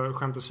alltså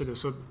skämt åsido,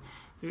 så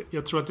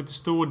jag tror att det till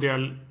stor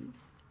del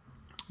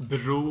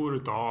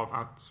beror av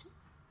att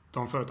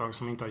de företag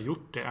som inte har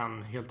gjort det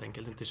än helt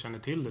enkelt inte känner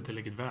till det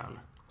tillräckligt väl.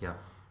 Ja.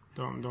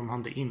 De har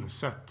inte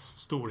insett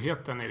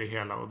storheten i det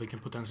hela och vilken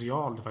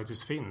potential det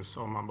faktiskt finns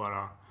om man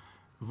bara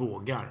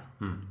vågar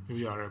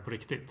göra det på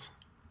riktigt.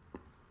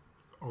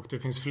 Och det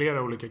finns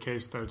flera olika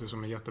case där ute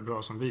som är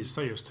jättebra som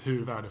visar just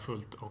hur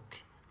värdefullt och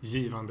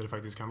givande det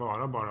faktiskt kan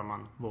vara bara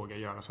man vågar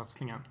göra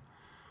satsningen.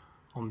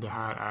 Om det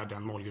här är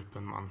den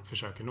målgruppen man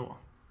försöker nå.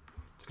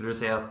 Skulle du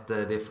säga att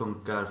det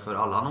funkar för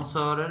alla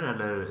annonsörer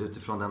eller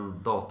utifrån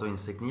den data och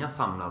insikt ni har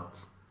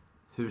samlat?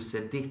 Hur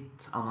ser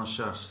ditt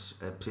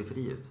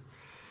annonsörspreferi ut?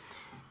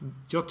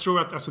 Jag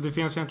tror att det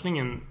finns egentligen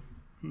ingen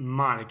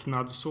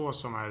marknad så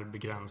som är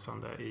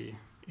begränsande i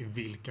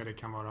vilka det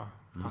kan vara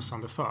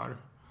passande för.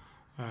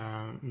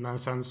 Men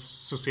sen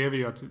så ser vi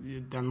ju att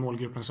den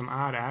målgruppen som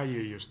är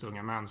ju just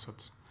unga män, så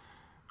att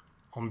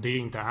om det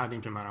inte är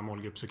din primära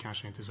målgrupp så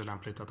kanske det inte är så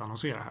lämpligt att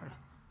annonsera här.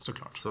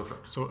 Såklart.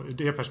 Så i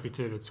det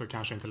perspektivet så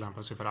kanske inte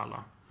lämpar sig för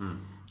alla.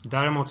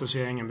 Däremot så ser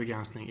jag ingen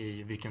begränsning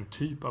i vilken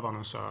typ av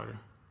annonsör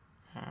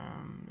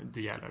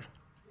det gäller.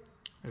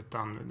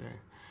 Utan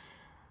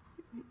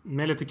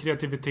med lite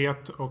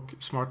kreativitet och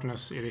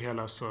smartness i det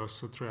hela så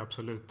tror jag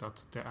absolut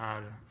att det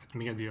är ett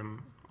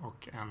medium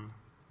och en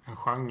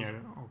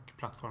genre och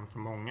plattform för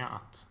många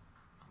att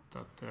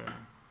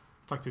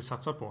faktiskt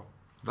satsa på.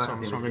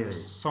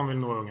 Som vill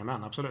nå unga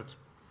män, absolut.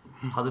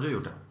 Hade du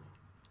gjort det?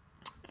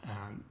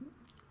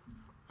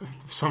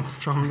 Som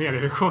från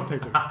Mediavision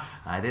tänkte jag.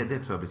 Nej, det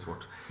tror jag blir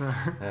svårt.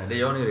 Det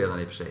gör ni ju redan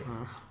i och för sig.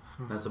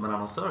 Men som en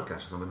annonsör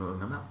kanske som vill nå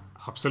unga män?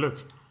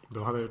 Absolut.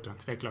 Då hade jag gjort det,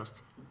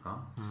 tveklöst.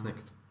 Ja,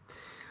 snyggt.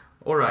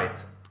 All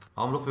right.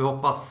 Ja, men då får vi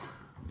hoppas.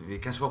 Vi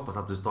kanske hoppas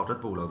att du startar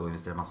ett bolag och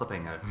investerar massa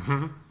pengar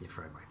i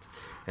Fragbite.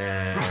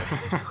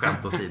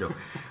 Skämt åsido.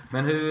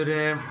 Men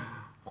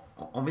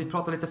om vi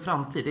pratar lite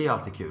framtid, det är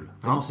alltid kul.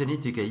 Det måste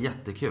ni tycka är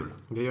jättekul.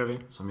 Det gör vi.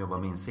 Som jobbar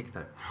med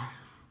insikter.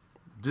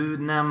 Du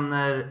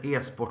nämner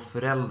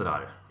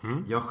e-sportföräldrar.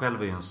 Jag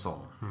själv är ju en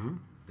sån.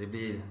 Det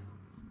blir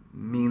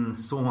min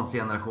sons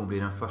generation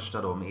blir den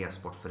första då med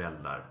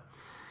e-sportföräldrar.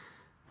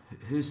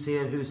 Hur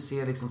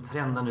ser liksom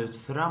trenden ut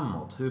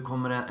framåt? Hur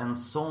kommer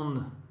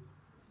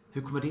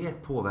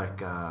det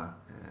påverka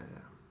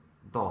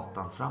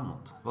datan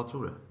framåt? Vad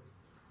tror du?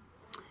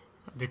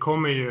 Det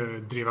kommer ju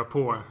driva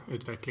på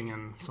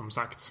utvecklingen, som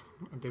sagt.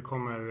 Det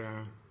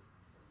kommer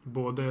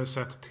både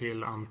sett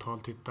till antal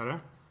tittare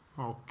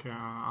och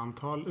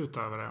antal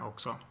utövare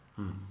också.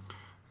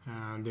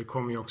 Det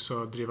kommer ju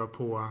också driva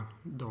på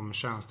de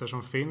tjänster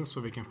som finns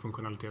och vilken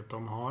funktionalitet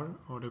de har.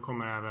 Och det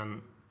kommer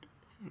även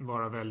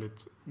vara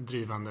väldigt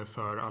drivande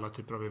för alla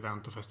typer av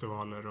event och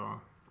festivaler och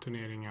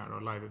turneringar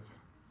och live,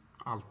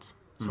 allt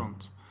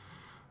sånt.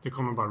 Det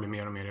kommer bara bli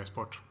mer och mer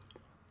e-sport.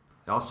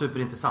 Ja,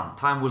 superintressant.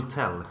 Time will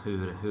tell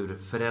hur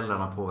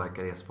föräldrarna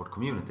påverkar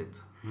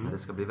e-sport-communityt. Men det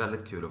ska bli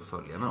väldigt kul att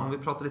följa. Men om vi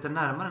pratar lite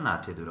närmare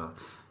närtid då.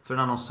 För en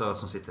annonsör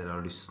som sitter där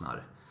och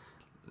lyssnar.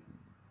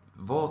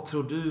 Vad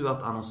tror du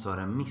att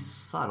annonsören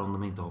missar om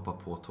de inte hoppar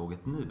på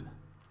tåget nu?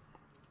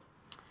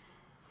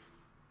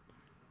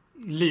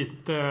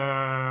 Lite,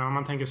 om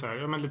man tänker så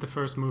här, men lite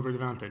first mover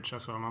advantage.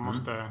 Alltså man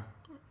måste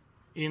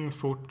in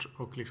fort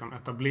och liksom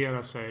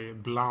etablera sig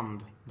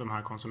bland de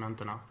här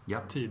konsumenterna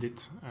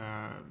tidigt.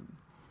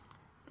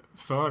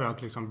 För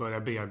att liksom börja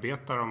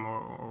bearbeta dem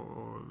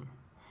och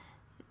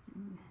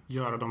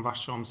göra dem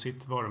varse om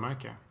sitt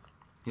varumärke.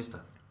 Just det.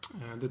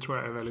 Det tror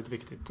jag är väldigt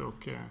viktigt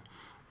och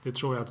det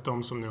tror jag att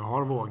de som nu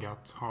har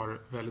vågat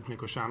har väldigt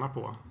mycket att tjäna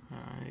på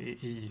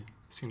i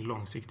sin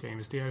långsiktiga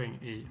investering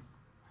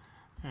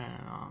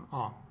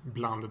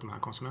bland de här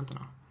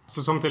konsumenterna.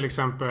 Så som till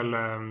exempel,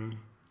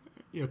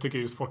 jag tycker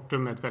just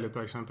Fortum är ett väldigt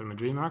bra exempel med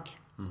DreamHack.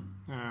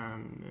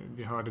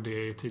 Vi hörde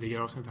det i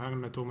tidigare avsnitt här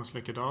med Thomas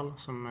Lyckedal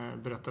som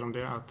berättade om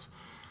det, att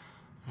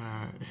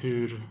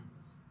hur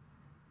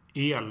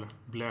el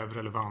blev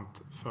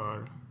relevant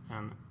för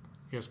en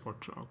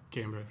e-sport och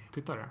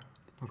gamer-tittare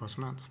och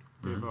konsument.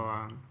 Det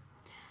var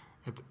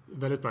ett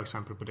väldigt bra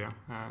exempel på det,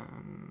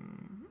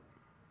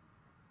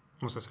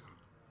 måste jag säga.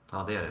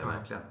 Ja, det är det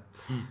verkligen.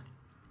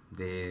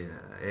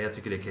 Jag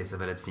tycker det caset är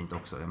väldigt fint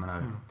också. Jag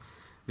menar,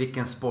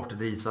 vilken sport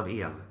drivs av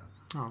el?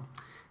 Ja,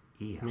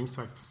 minst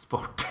sagt.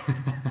 Sport.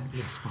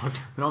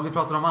 E-sport. Men om vi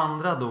pratar om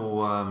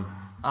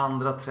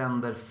andra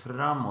trender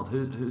framåt.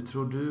 Hur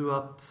tror du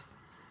att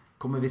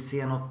kommer vi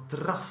se något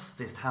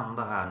drastiskt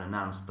hända här nu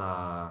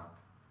närmsta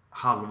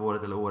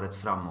halvåret eller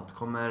året framåt?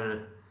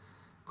 Kommer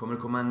det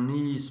komma en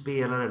ny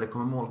spelare eller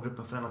kommer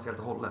målgruppen förändras helt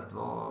och hållet?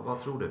 Vad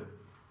tror du?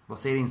 Vad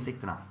säger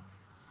insikterna?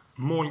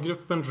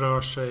 Målgruppen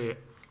rör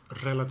sig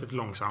relativt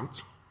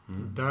långsamt.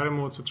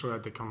 Däremot så tror jag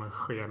att det kommer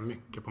ske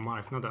mycket på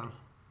marknaden.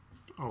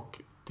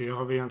 Och det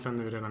har vi egentligen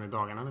nu redan i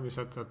dagarna när vi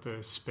sett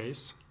att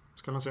Space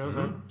ska lanseras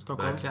här i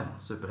Stockholm. Verkligen,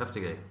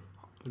 superhäftig grej.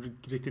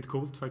 Riktigt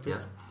coolt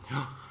faktiskt.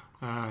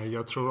 Yeah.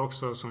 Jag tror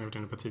också, som vi varit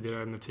inne på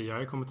tidigare, när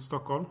TI kommer till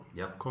Stockholm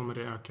kommer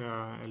det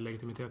öka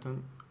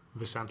legitimiteten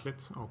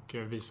väsentligt och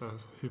visa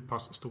hur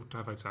pass stort det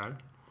här faktiskt är.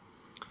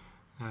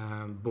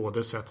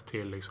 Både sett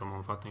till liksom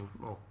omfattning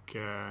och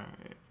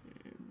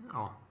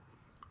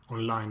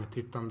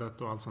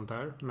online-tittandet och allt sånt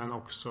där. Men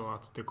också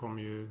att det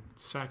kommer ju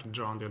säkert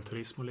dra en del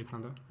turism och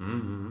liknande.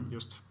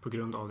 Just på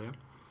grund av det.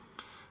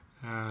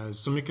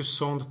 Så mycket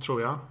sånt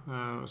tror jag.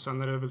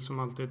 Sen är det väl som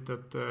alltid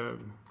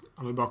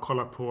om vi bara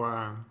kollar på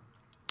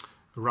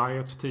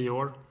Riot 10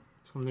 år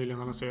som nyligen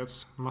har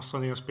lanserats. Massa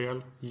nya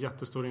spel,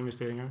 jättestora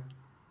investeringar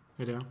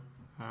i det.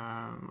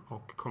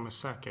 Och kommer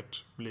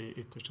säkert bli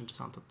ytterst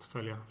intressant att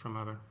följa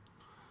framöver.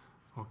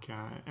 Och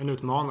en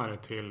utmanare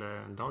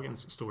till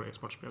dagens stora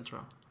e-sportspel tror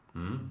jag.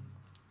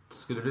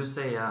 Skulle du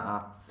säga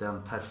att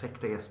den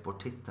perfekta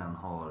e-sporttiteln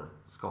har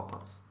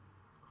skapats?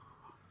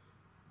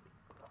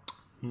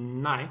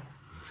 Nej,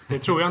 det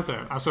tror jag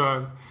inte.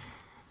 Alltså,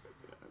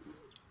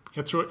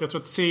 jag tror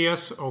att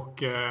CS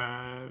och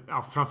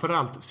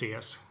framförallt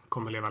CS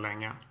kommer leva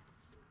länge.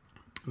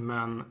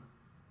 Men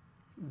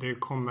det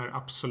kommer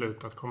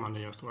absolut att komma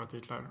nya stora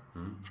titlar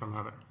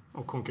framöver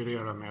och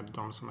konkurrera med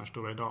de som är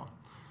stora idag.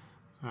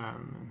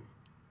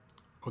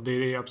 Och det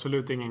är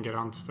absolut ingen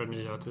garant för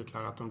nya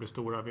titlar att de blir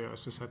stora. Vi har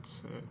så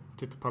sett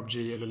typ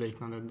PUBG eller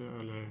liknande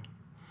eller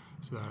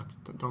sådär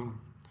att de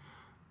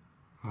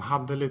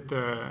hade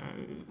lite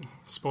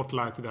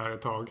spotlight där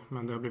ett tag,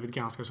 men det har blivit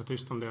ganska så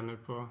tyst om det nu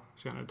på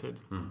senare tid.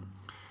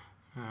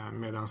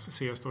 Medan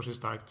CS står sig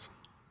starkt,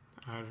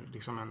 är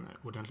liksom en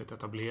ordentligt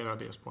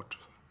etablerad e-sport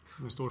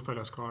med stor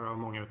följarskara och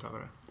många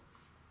utövare.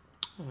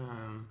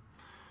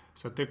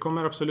 Så att det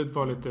kommer absolut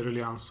vara lite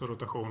ruljans och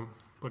rotation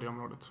på det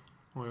området.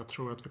 Och jag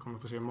tror att vi kommer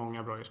få se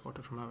många bra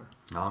e-sporter framöver.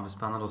 Ja, det är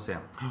spännande att se.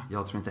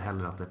 Jag tror inte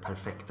heller att det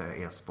perfekta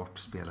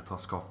e-sportspelet har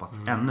skapats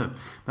ännu.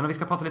 Men om vi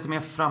ska prata lite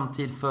mer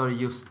framtid för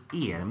just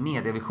er,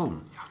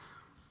 Mediavision. Ja.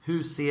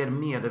 Hur ser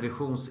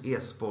Mediavisions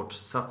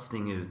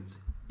e-sportsatsning ut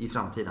i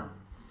framtiden?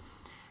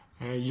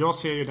 Jag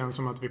ser ju den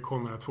som att vi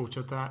kommer att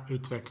fortsätta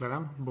utveckla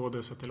den.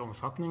 Både sett till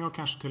omfattning och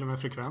kanske till och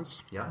med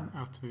frekvens. Ja.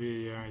 Att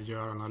vi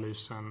gör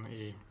analysen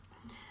i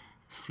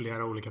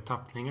flera olika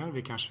tappningar.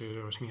 Vi kanske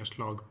gör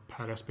nedslag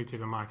per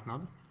respektive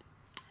marknad.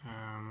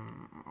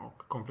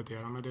 Och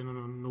kompletterar med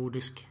en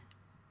nordisk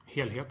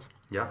helhet.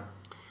 Ja.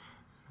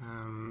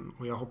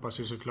 Och jag hoppas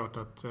ju såklart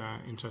att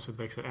intresset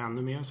växer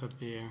ännu mer så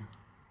att vi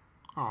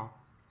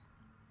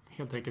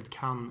helt enkelt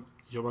kan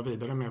jobba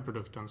vidare med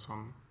produkten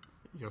som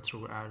jag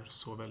tror är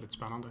så väldigt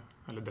spännande.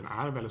 Eller den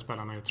är väldigt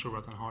spännande och jag tror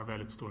att den har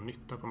väldigt stor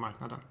nytta på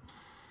marknaden.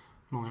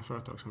 Många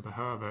företag som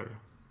behöver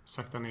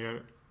sakta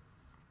ner,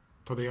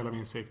 ta del av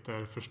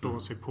insikter, förstå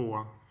sig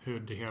på hur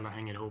det hela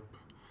hänger ihop.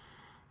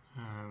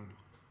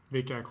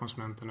 Vilka är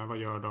konsumenterna? Vad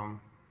gör de?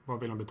 Vad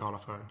vill de betala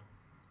för?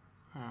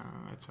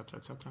 Etc.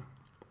 etc.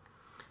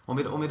 Om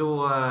vi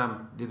då,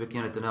 vi brukar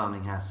göra en liten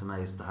övning här som är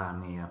just det här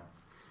med,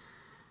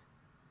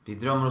 vi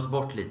drömmer oss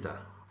bort lite.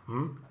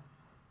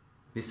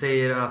 Vi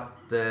säger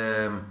att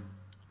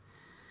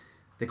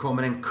det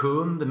kommer en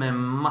kund med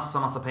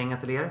massa pengar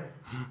till er.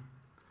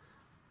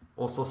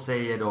 Och så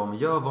säger de,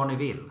 gör vad ni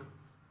vill.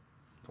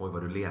 Oj,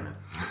 vad du ler nu.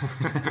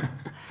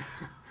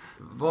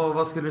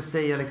 Vad skulle du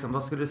säga liksom,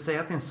 vad skulle du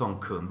säga till en sån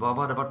kund?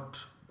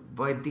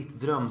 Vad är ditt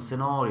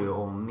drömscenario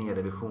om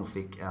Mediavision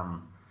fick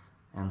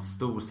en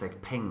stor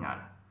säck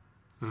pengar?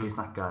 Vi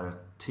snackar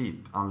typ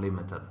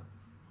unlimited.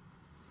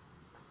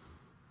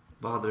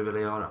 Vad hade du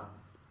velat göra?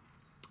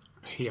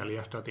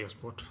 Helhjärtat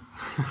e-sport.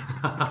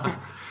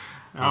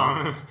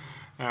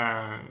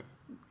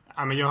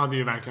 Men jag hade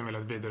ju verkligen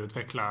velat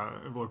vidareutveckla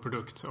vår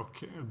produkt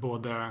och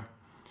både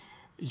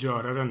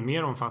göra den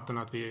mer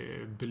omfattande, att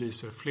vi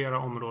belyser flera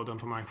områden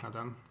på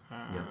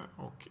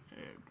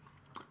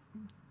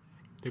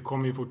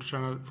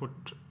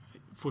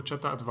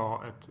fortsätta att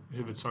vara ett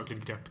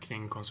huvudsakligt grepp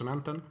kring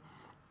konsumenten.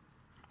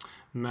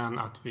 Men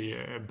att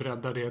vi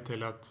breddar det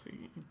till att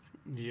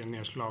ge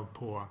nedslag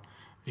på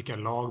vilka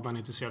lag man är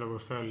intresserad av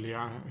att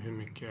följa, hur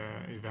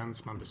mycket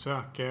events man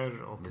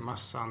besöker och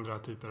massa andra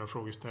typer av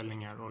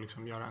frågeställningar och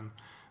liksom göra en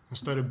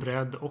större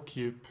bredd och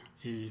djup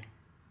i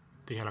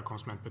det hela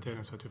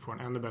konsumentbeteendet så att vi får en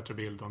ännu bättre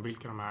bild om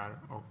vilka de är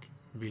och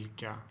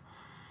vilka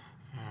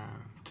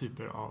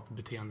typer av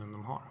beteenden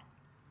de har.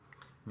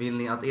 Vill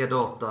ni att er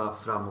data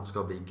framåt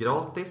ska bli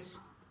gratis?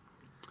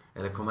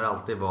 Eller kommer det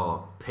alltid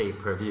vara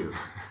pay-per-view?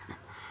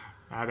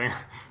 Nej,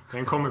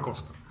 den kommer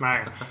kosta.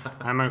 Nej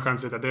men skämt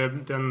åsido.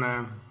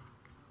 Den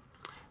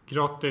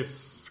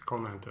gratis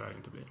kommer den tyvärr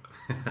inte bli.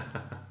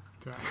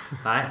 Tyvärr.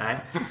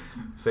 Nej.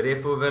 För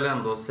det får vi väl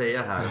ändå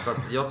säga här. För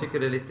att jag tycker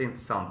det är lite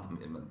intressant.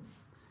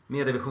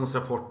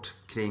 Mediavisionsrapport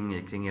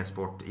kring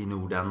e-sport i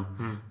Norden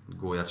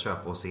går ju att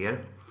köpa hos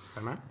er.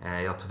 Stämmer.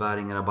 Jag har tyvärr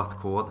ingen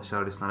rabattkod,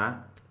 kära lyssnare.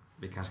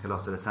 Vi kanske ska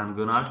lösa det sen,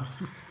 Gunnar.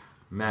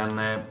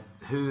 Men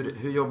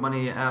hur jobbar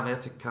ni? Även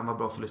jag tycker det kan vara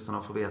bra för lyssnarna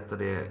att få veta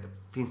det.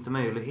 Finns det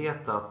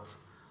möjlighet att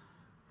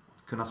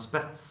kunna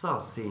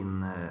spetsa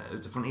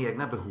utifrån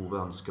egna behov och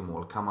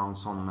önskemål? Kan man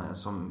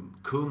som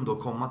kund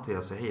då komma till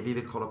och säga hej, vi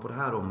vill kolla på det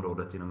här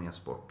området inom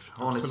e-sport.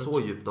 Har ni så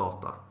djup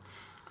data?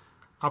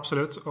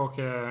 Absolut, och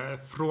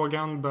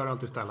frågan bör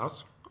alltid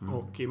ställas.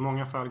 Och i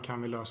många fall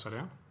kan vi lösa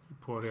det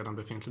på redan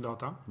befintlig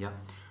data. Ja.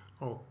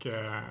 Och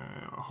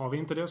har vi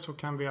inte det så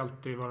kan vi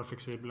alltid vara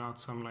flexibla att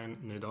samla in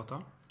ny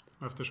data.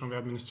 Och eftersom vi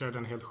administrerar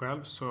den helt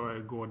själv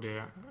så går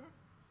det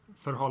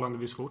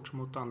förhållandevis fort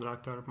mot andra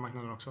aktörer på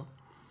marknaden också.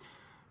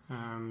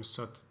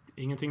 Så att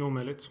ingenting är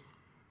omöjligt,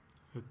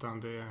 utan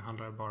det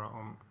handlar bara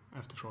om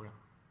efterfrågan.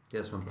 Det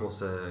är som en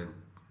påse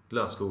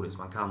lösgodis.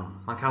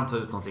 Man kan ta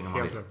ut någonting om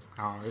man vill.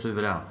 Ja,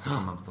 suveränt, så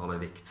kan man betala i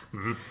vikt.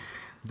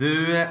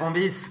 Du, om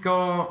vi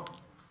ska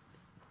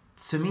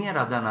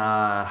summera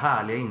denna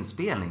härliga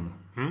inspelning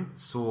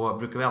så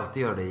brukar vi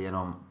alltid göra det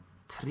genom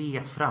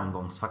 3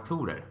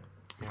 framgångsfaktorer.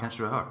 Det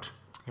kanske du har hört.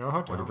 Jag har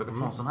hört det. Och du brukar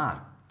få en sån här.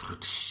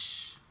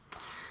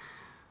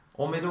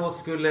 Om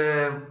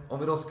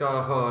vi då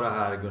ska höra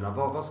här, Gunnar,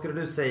 vad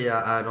skulle du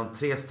säga är de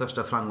 3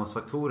 största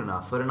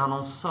framgångsfaktorerna för en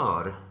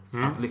annonsör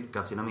att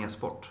lyckas inom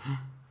e-sport?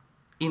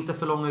 Inte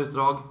för långa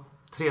utdrag,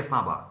 3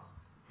 snabba.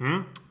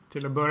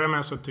 Till att börja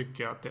med så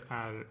tycker jag att det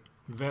är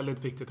väldigt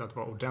viktigt att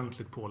vara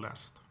ordentligt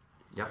påläst.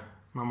 Ja.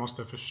 Man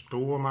måste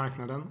förstå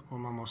marknaden och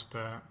man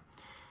måste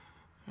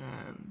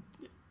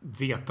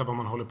veta vad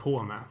man håller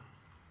på med.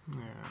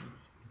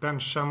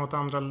 Bencha mot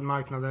andra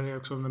marknader är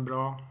också en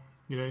bra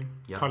grej.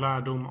 Ja. Ta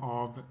lärdom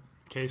av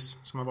case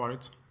som har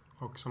varit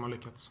och som har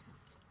lyckats.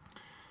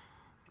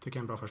 Tycker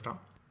jag är en bra första.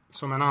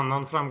 Som en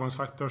annan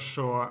framgångsfaktor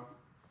så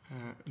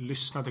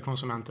lyssna till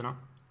konsumenterna.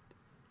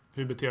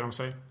 Hur beter de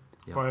sig?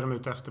 Ja. Vad är de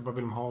ute efter? Vad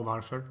vill de ha och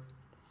varför?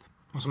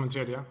 Och som en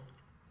tredje,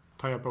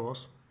 ta hjälp av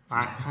oss.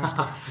 Nej, jag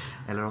ska.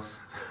 Eller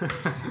oss.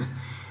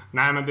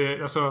 Nej, men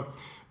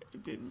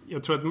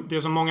jag tror att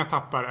det som många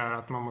tappar är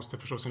att man måste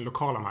förstå sin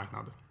lokala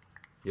marknad.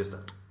 Just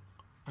det.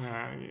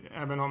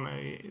 Även om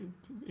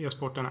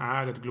e-sporten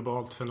är ett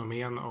globalt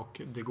fenomen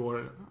och det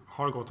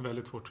har gått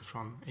väldigt fort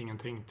från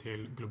ingenting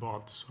till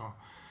globalt, så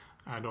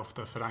är det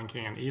ofta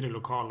förankringen i det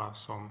lokala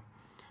som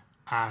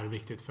är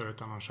viktigt för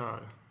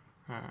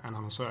en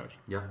annonsör.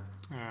 Ja.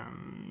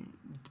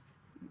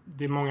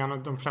 Det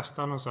är de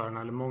flesta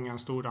annonsörerna, eller en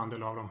stor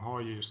andel av dem,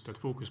 har just ett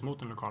fokus mot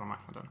den lokala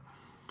marknaden.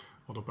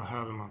 Och då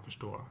behöver man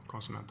förstå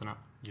konsumenterna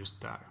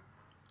just där.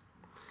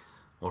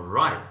 All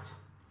right.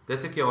 Det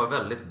tycker jag var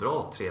väldigt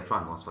bra 3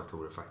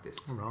 framgångsfaktorer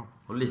faktiskt. Bra.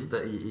 Och lite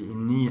i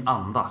ny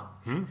anda.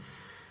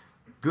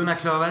 Gunnar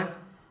Klöfver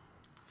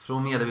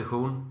från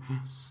Mediavision.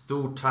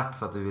 Stort tack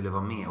för att du ville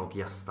vara med och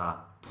gästa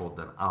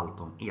podden Allt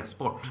om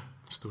e-sport.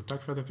 Stort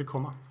tack för att jag fick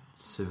komma.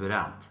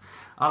 Suveränt.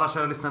 Alla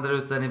kära lyssnare där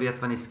ute, ni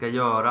vet vad ni ska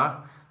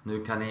göra.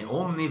 Nu kan ni,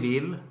 om ni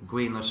vill, gå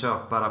in och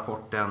köpa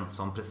rapporten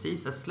som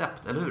precis är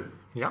släppt, eller hur?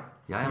 Ja,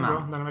 det är bra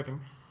den här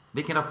veckan.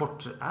 Vilken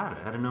rapport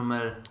är det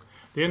nummer...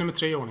 Det är nummer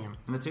 3 i ordningen.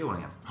 Nummer 3 i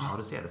ordningen. Ja,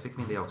 du ser, det fick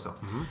ni det också.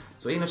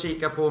 Så in och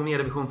kika på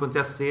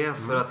mediavision.se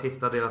för att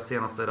hitta deras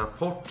senaste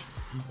rapport.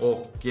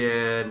 Och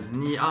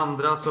ni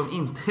andra som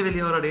inte vill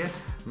göra det,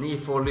 ni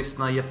får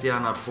lyssna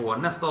jättegärna på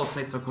nästa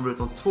avsnitt som kommer ut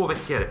om 2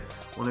 veckor.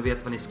 Och ni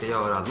vet vad ni ska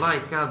göra.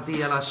 Likea,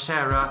 dela,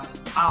 sharea,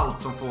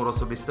 allt som får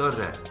oss att bli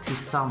större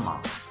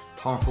tillsammans.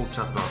 Ha en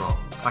fortsatt bra dag.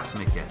 Tack så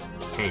mycket.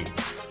 Hej!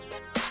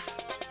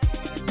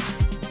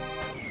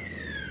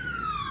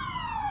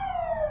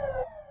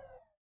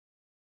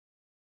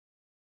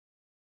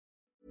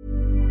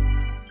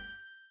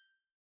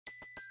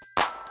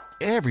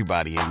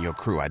 Everybody in your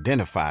crew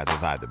identifies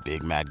as either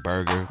Big Mac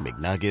Burger,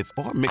 McNuggets,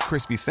 or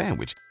McCrispy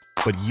Sandwich.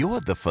 But you're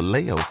the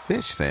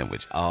Filet-O-Fish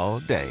Sandwich all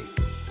day.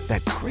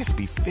 That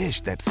crispy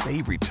fish, that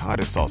savory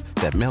tartar sauce,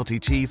 that melty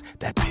cheese,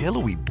 that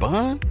pillowy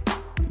bun.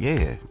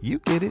 Yeah, you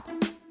get it.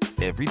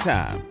 Every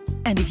time.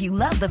 And if you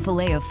love the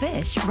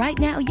Filet-O-Fish, right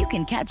now you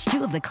can catch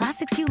 2 of the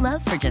classics you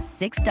love for just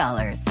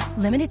 $6.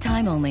 Limited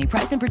time only.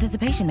 Price and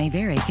participation may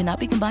vary. Cannot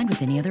be combined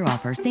with any other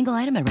offer. Single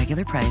item at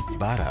regular price.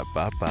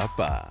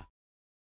 Ba-da-ba-ba-ba.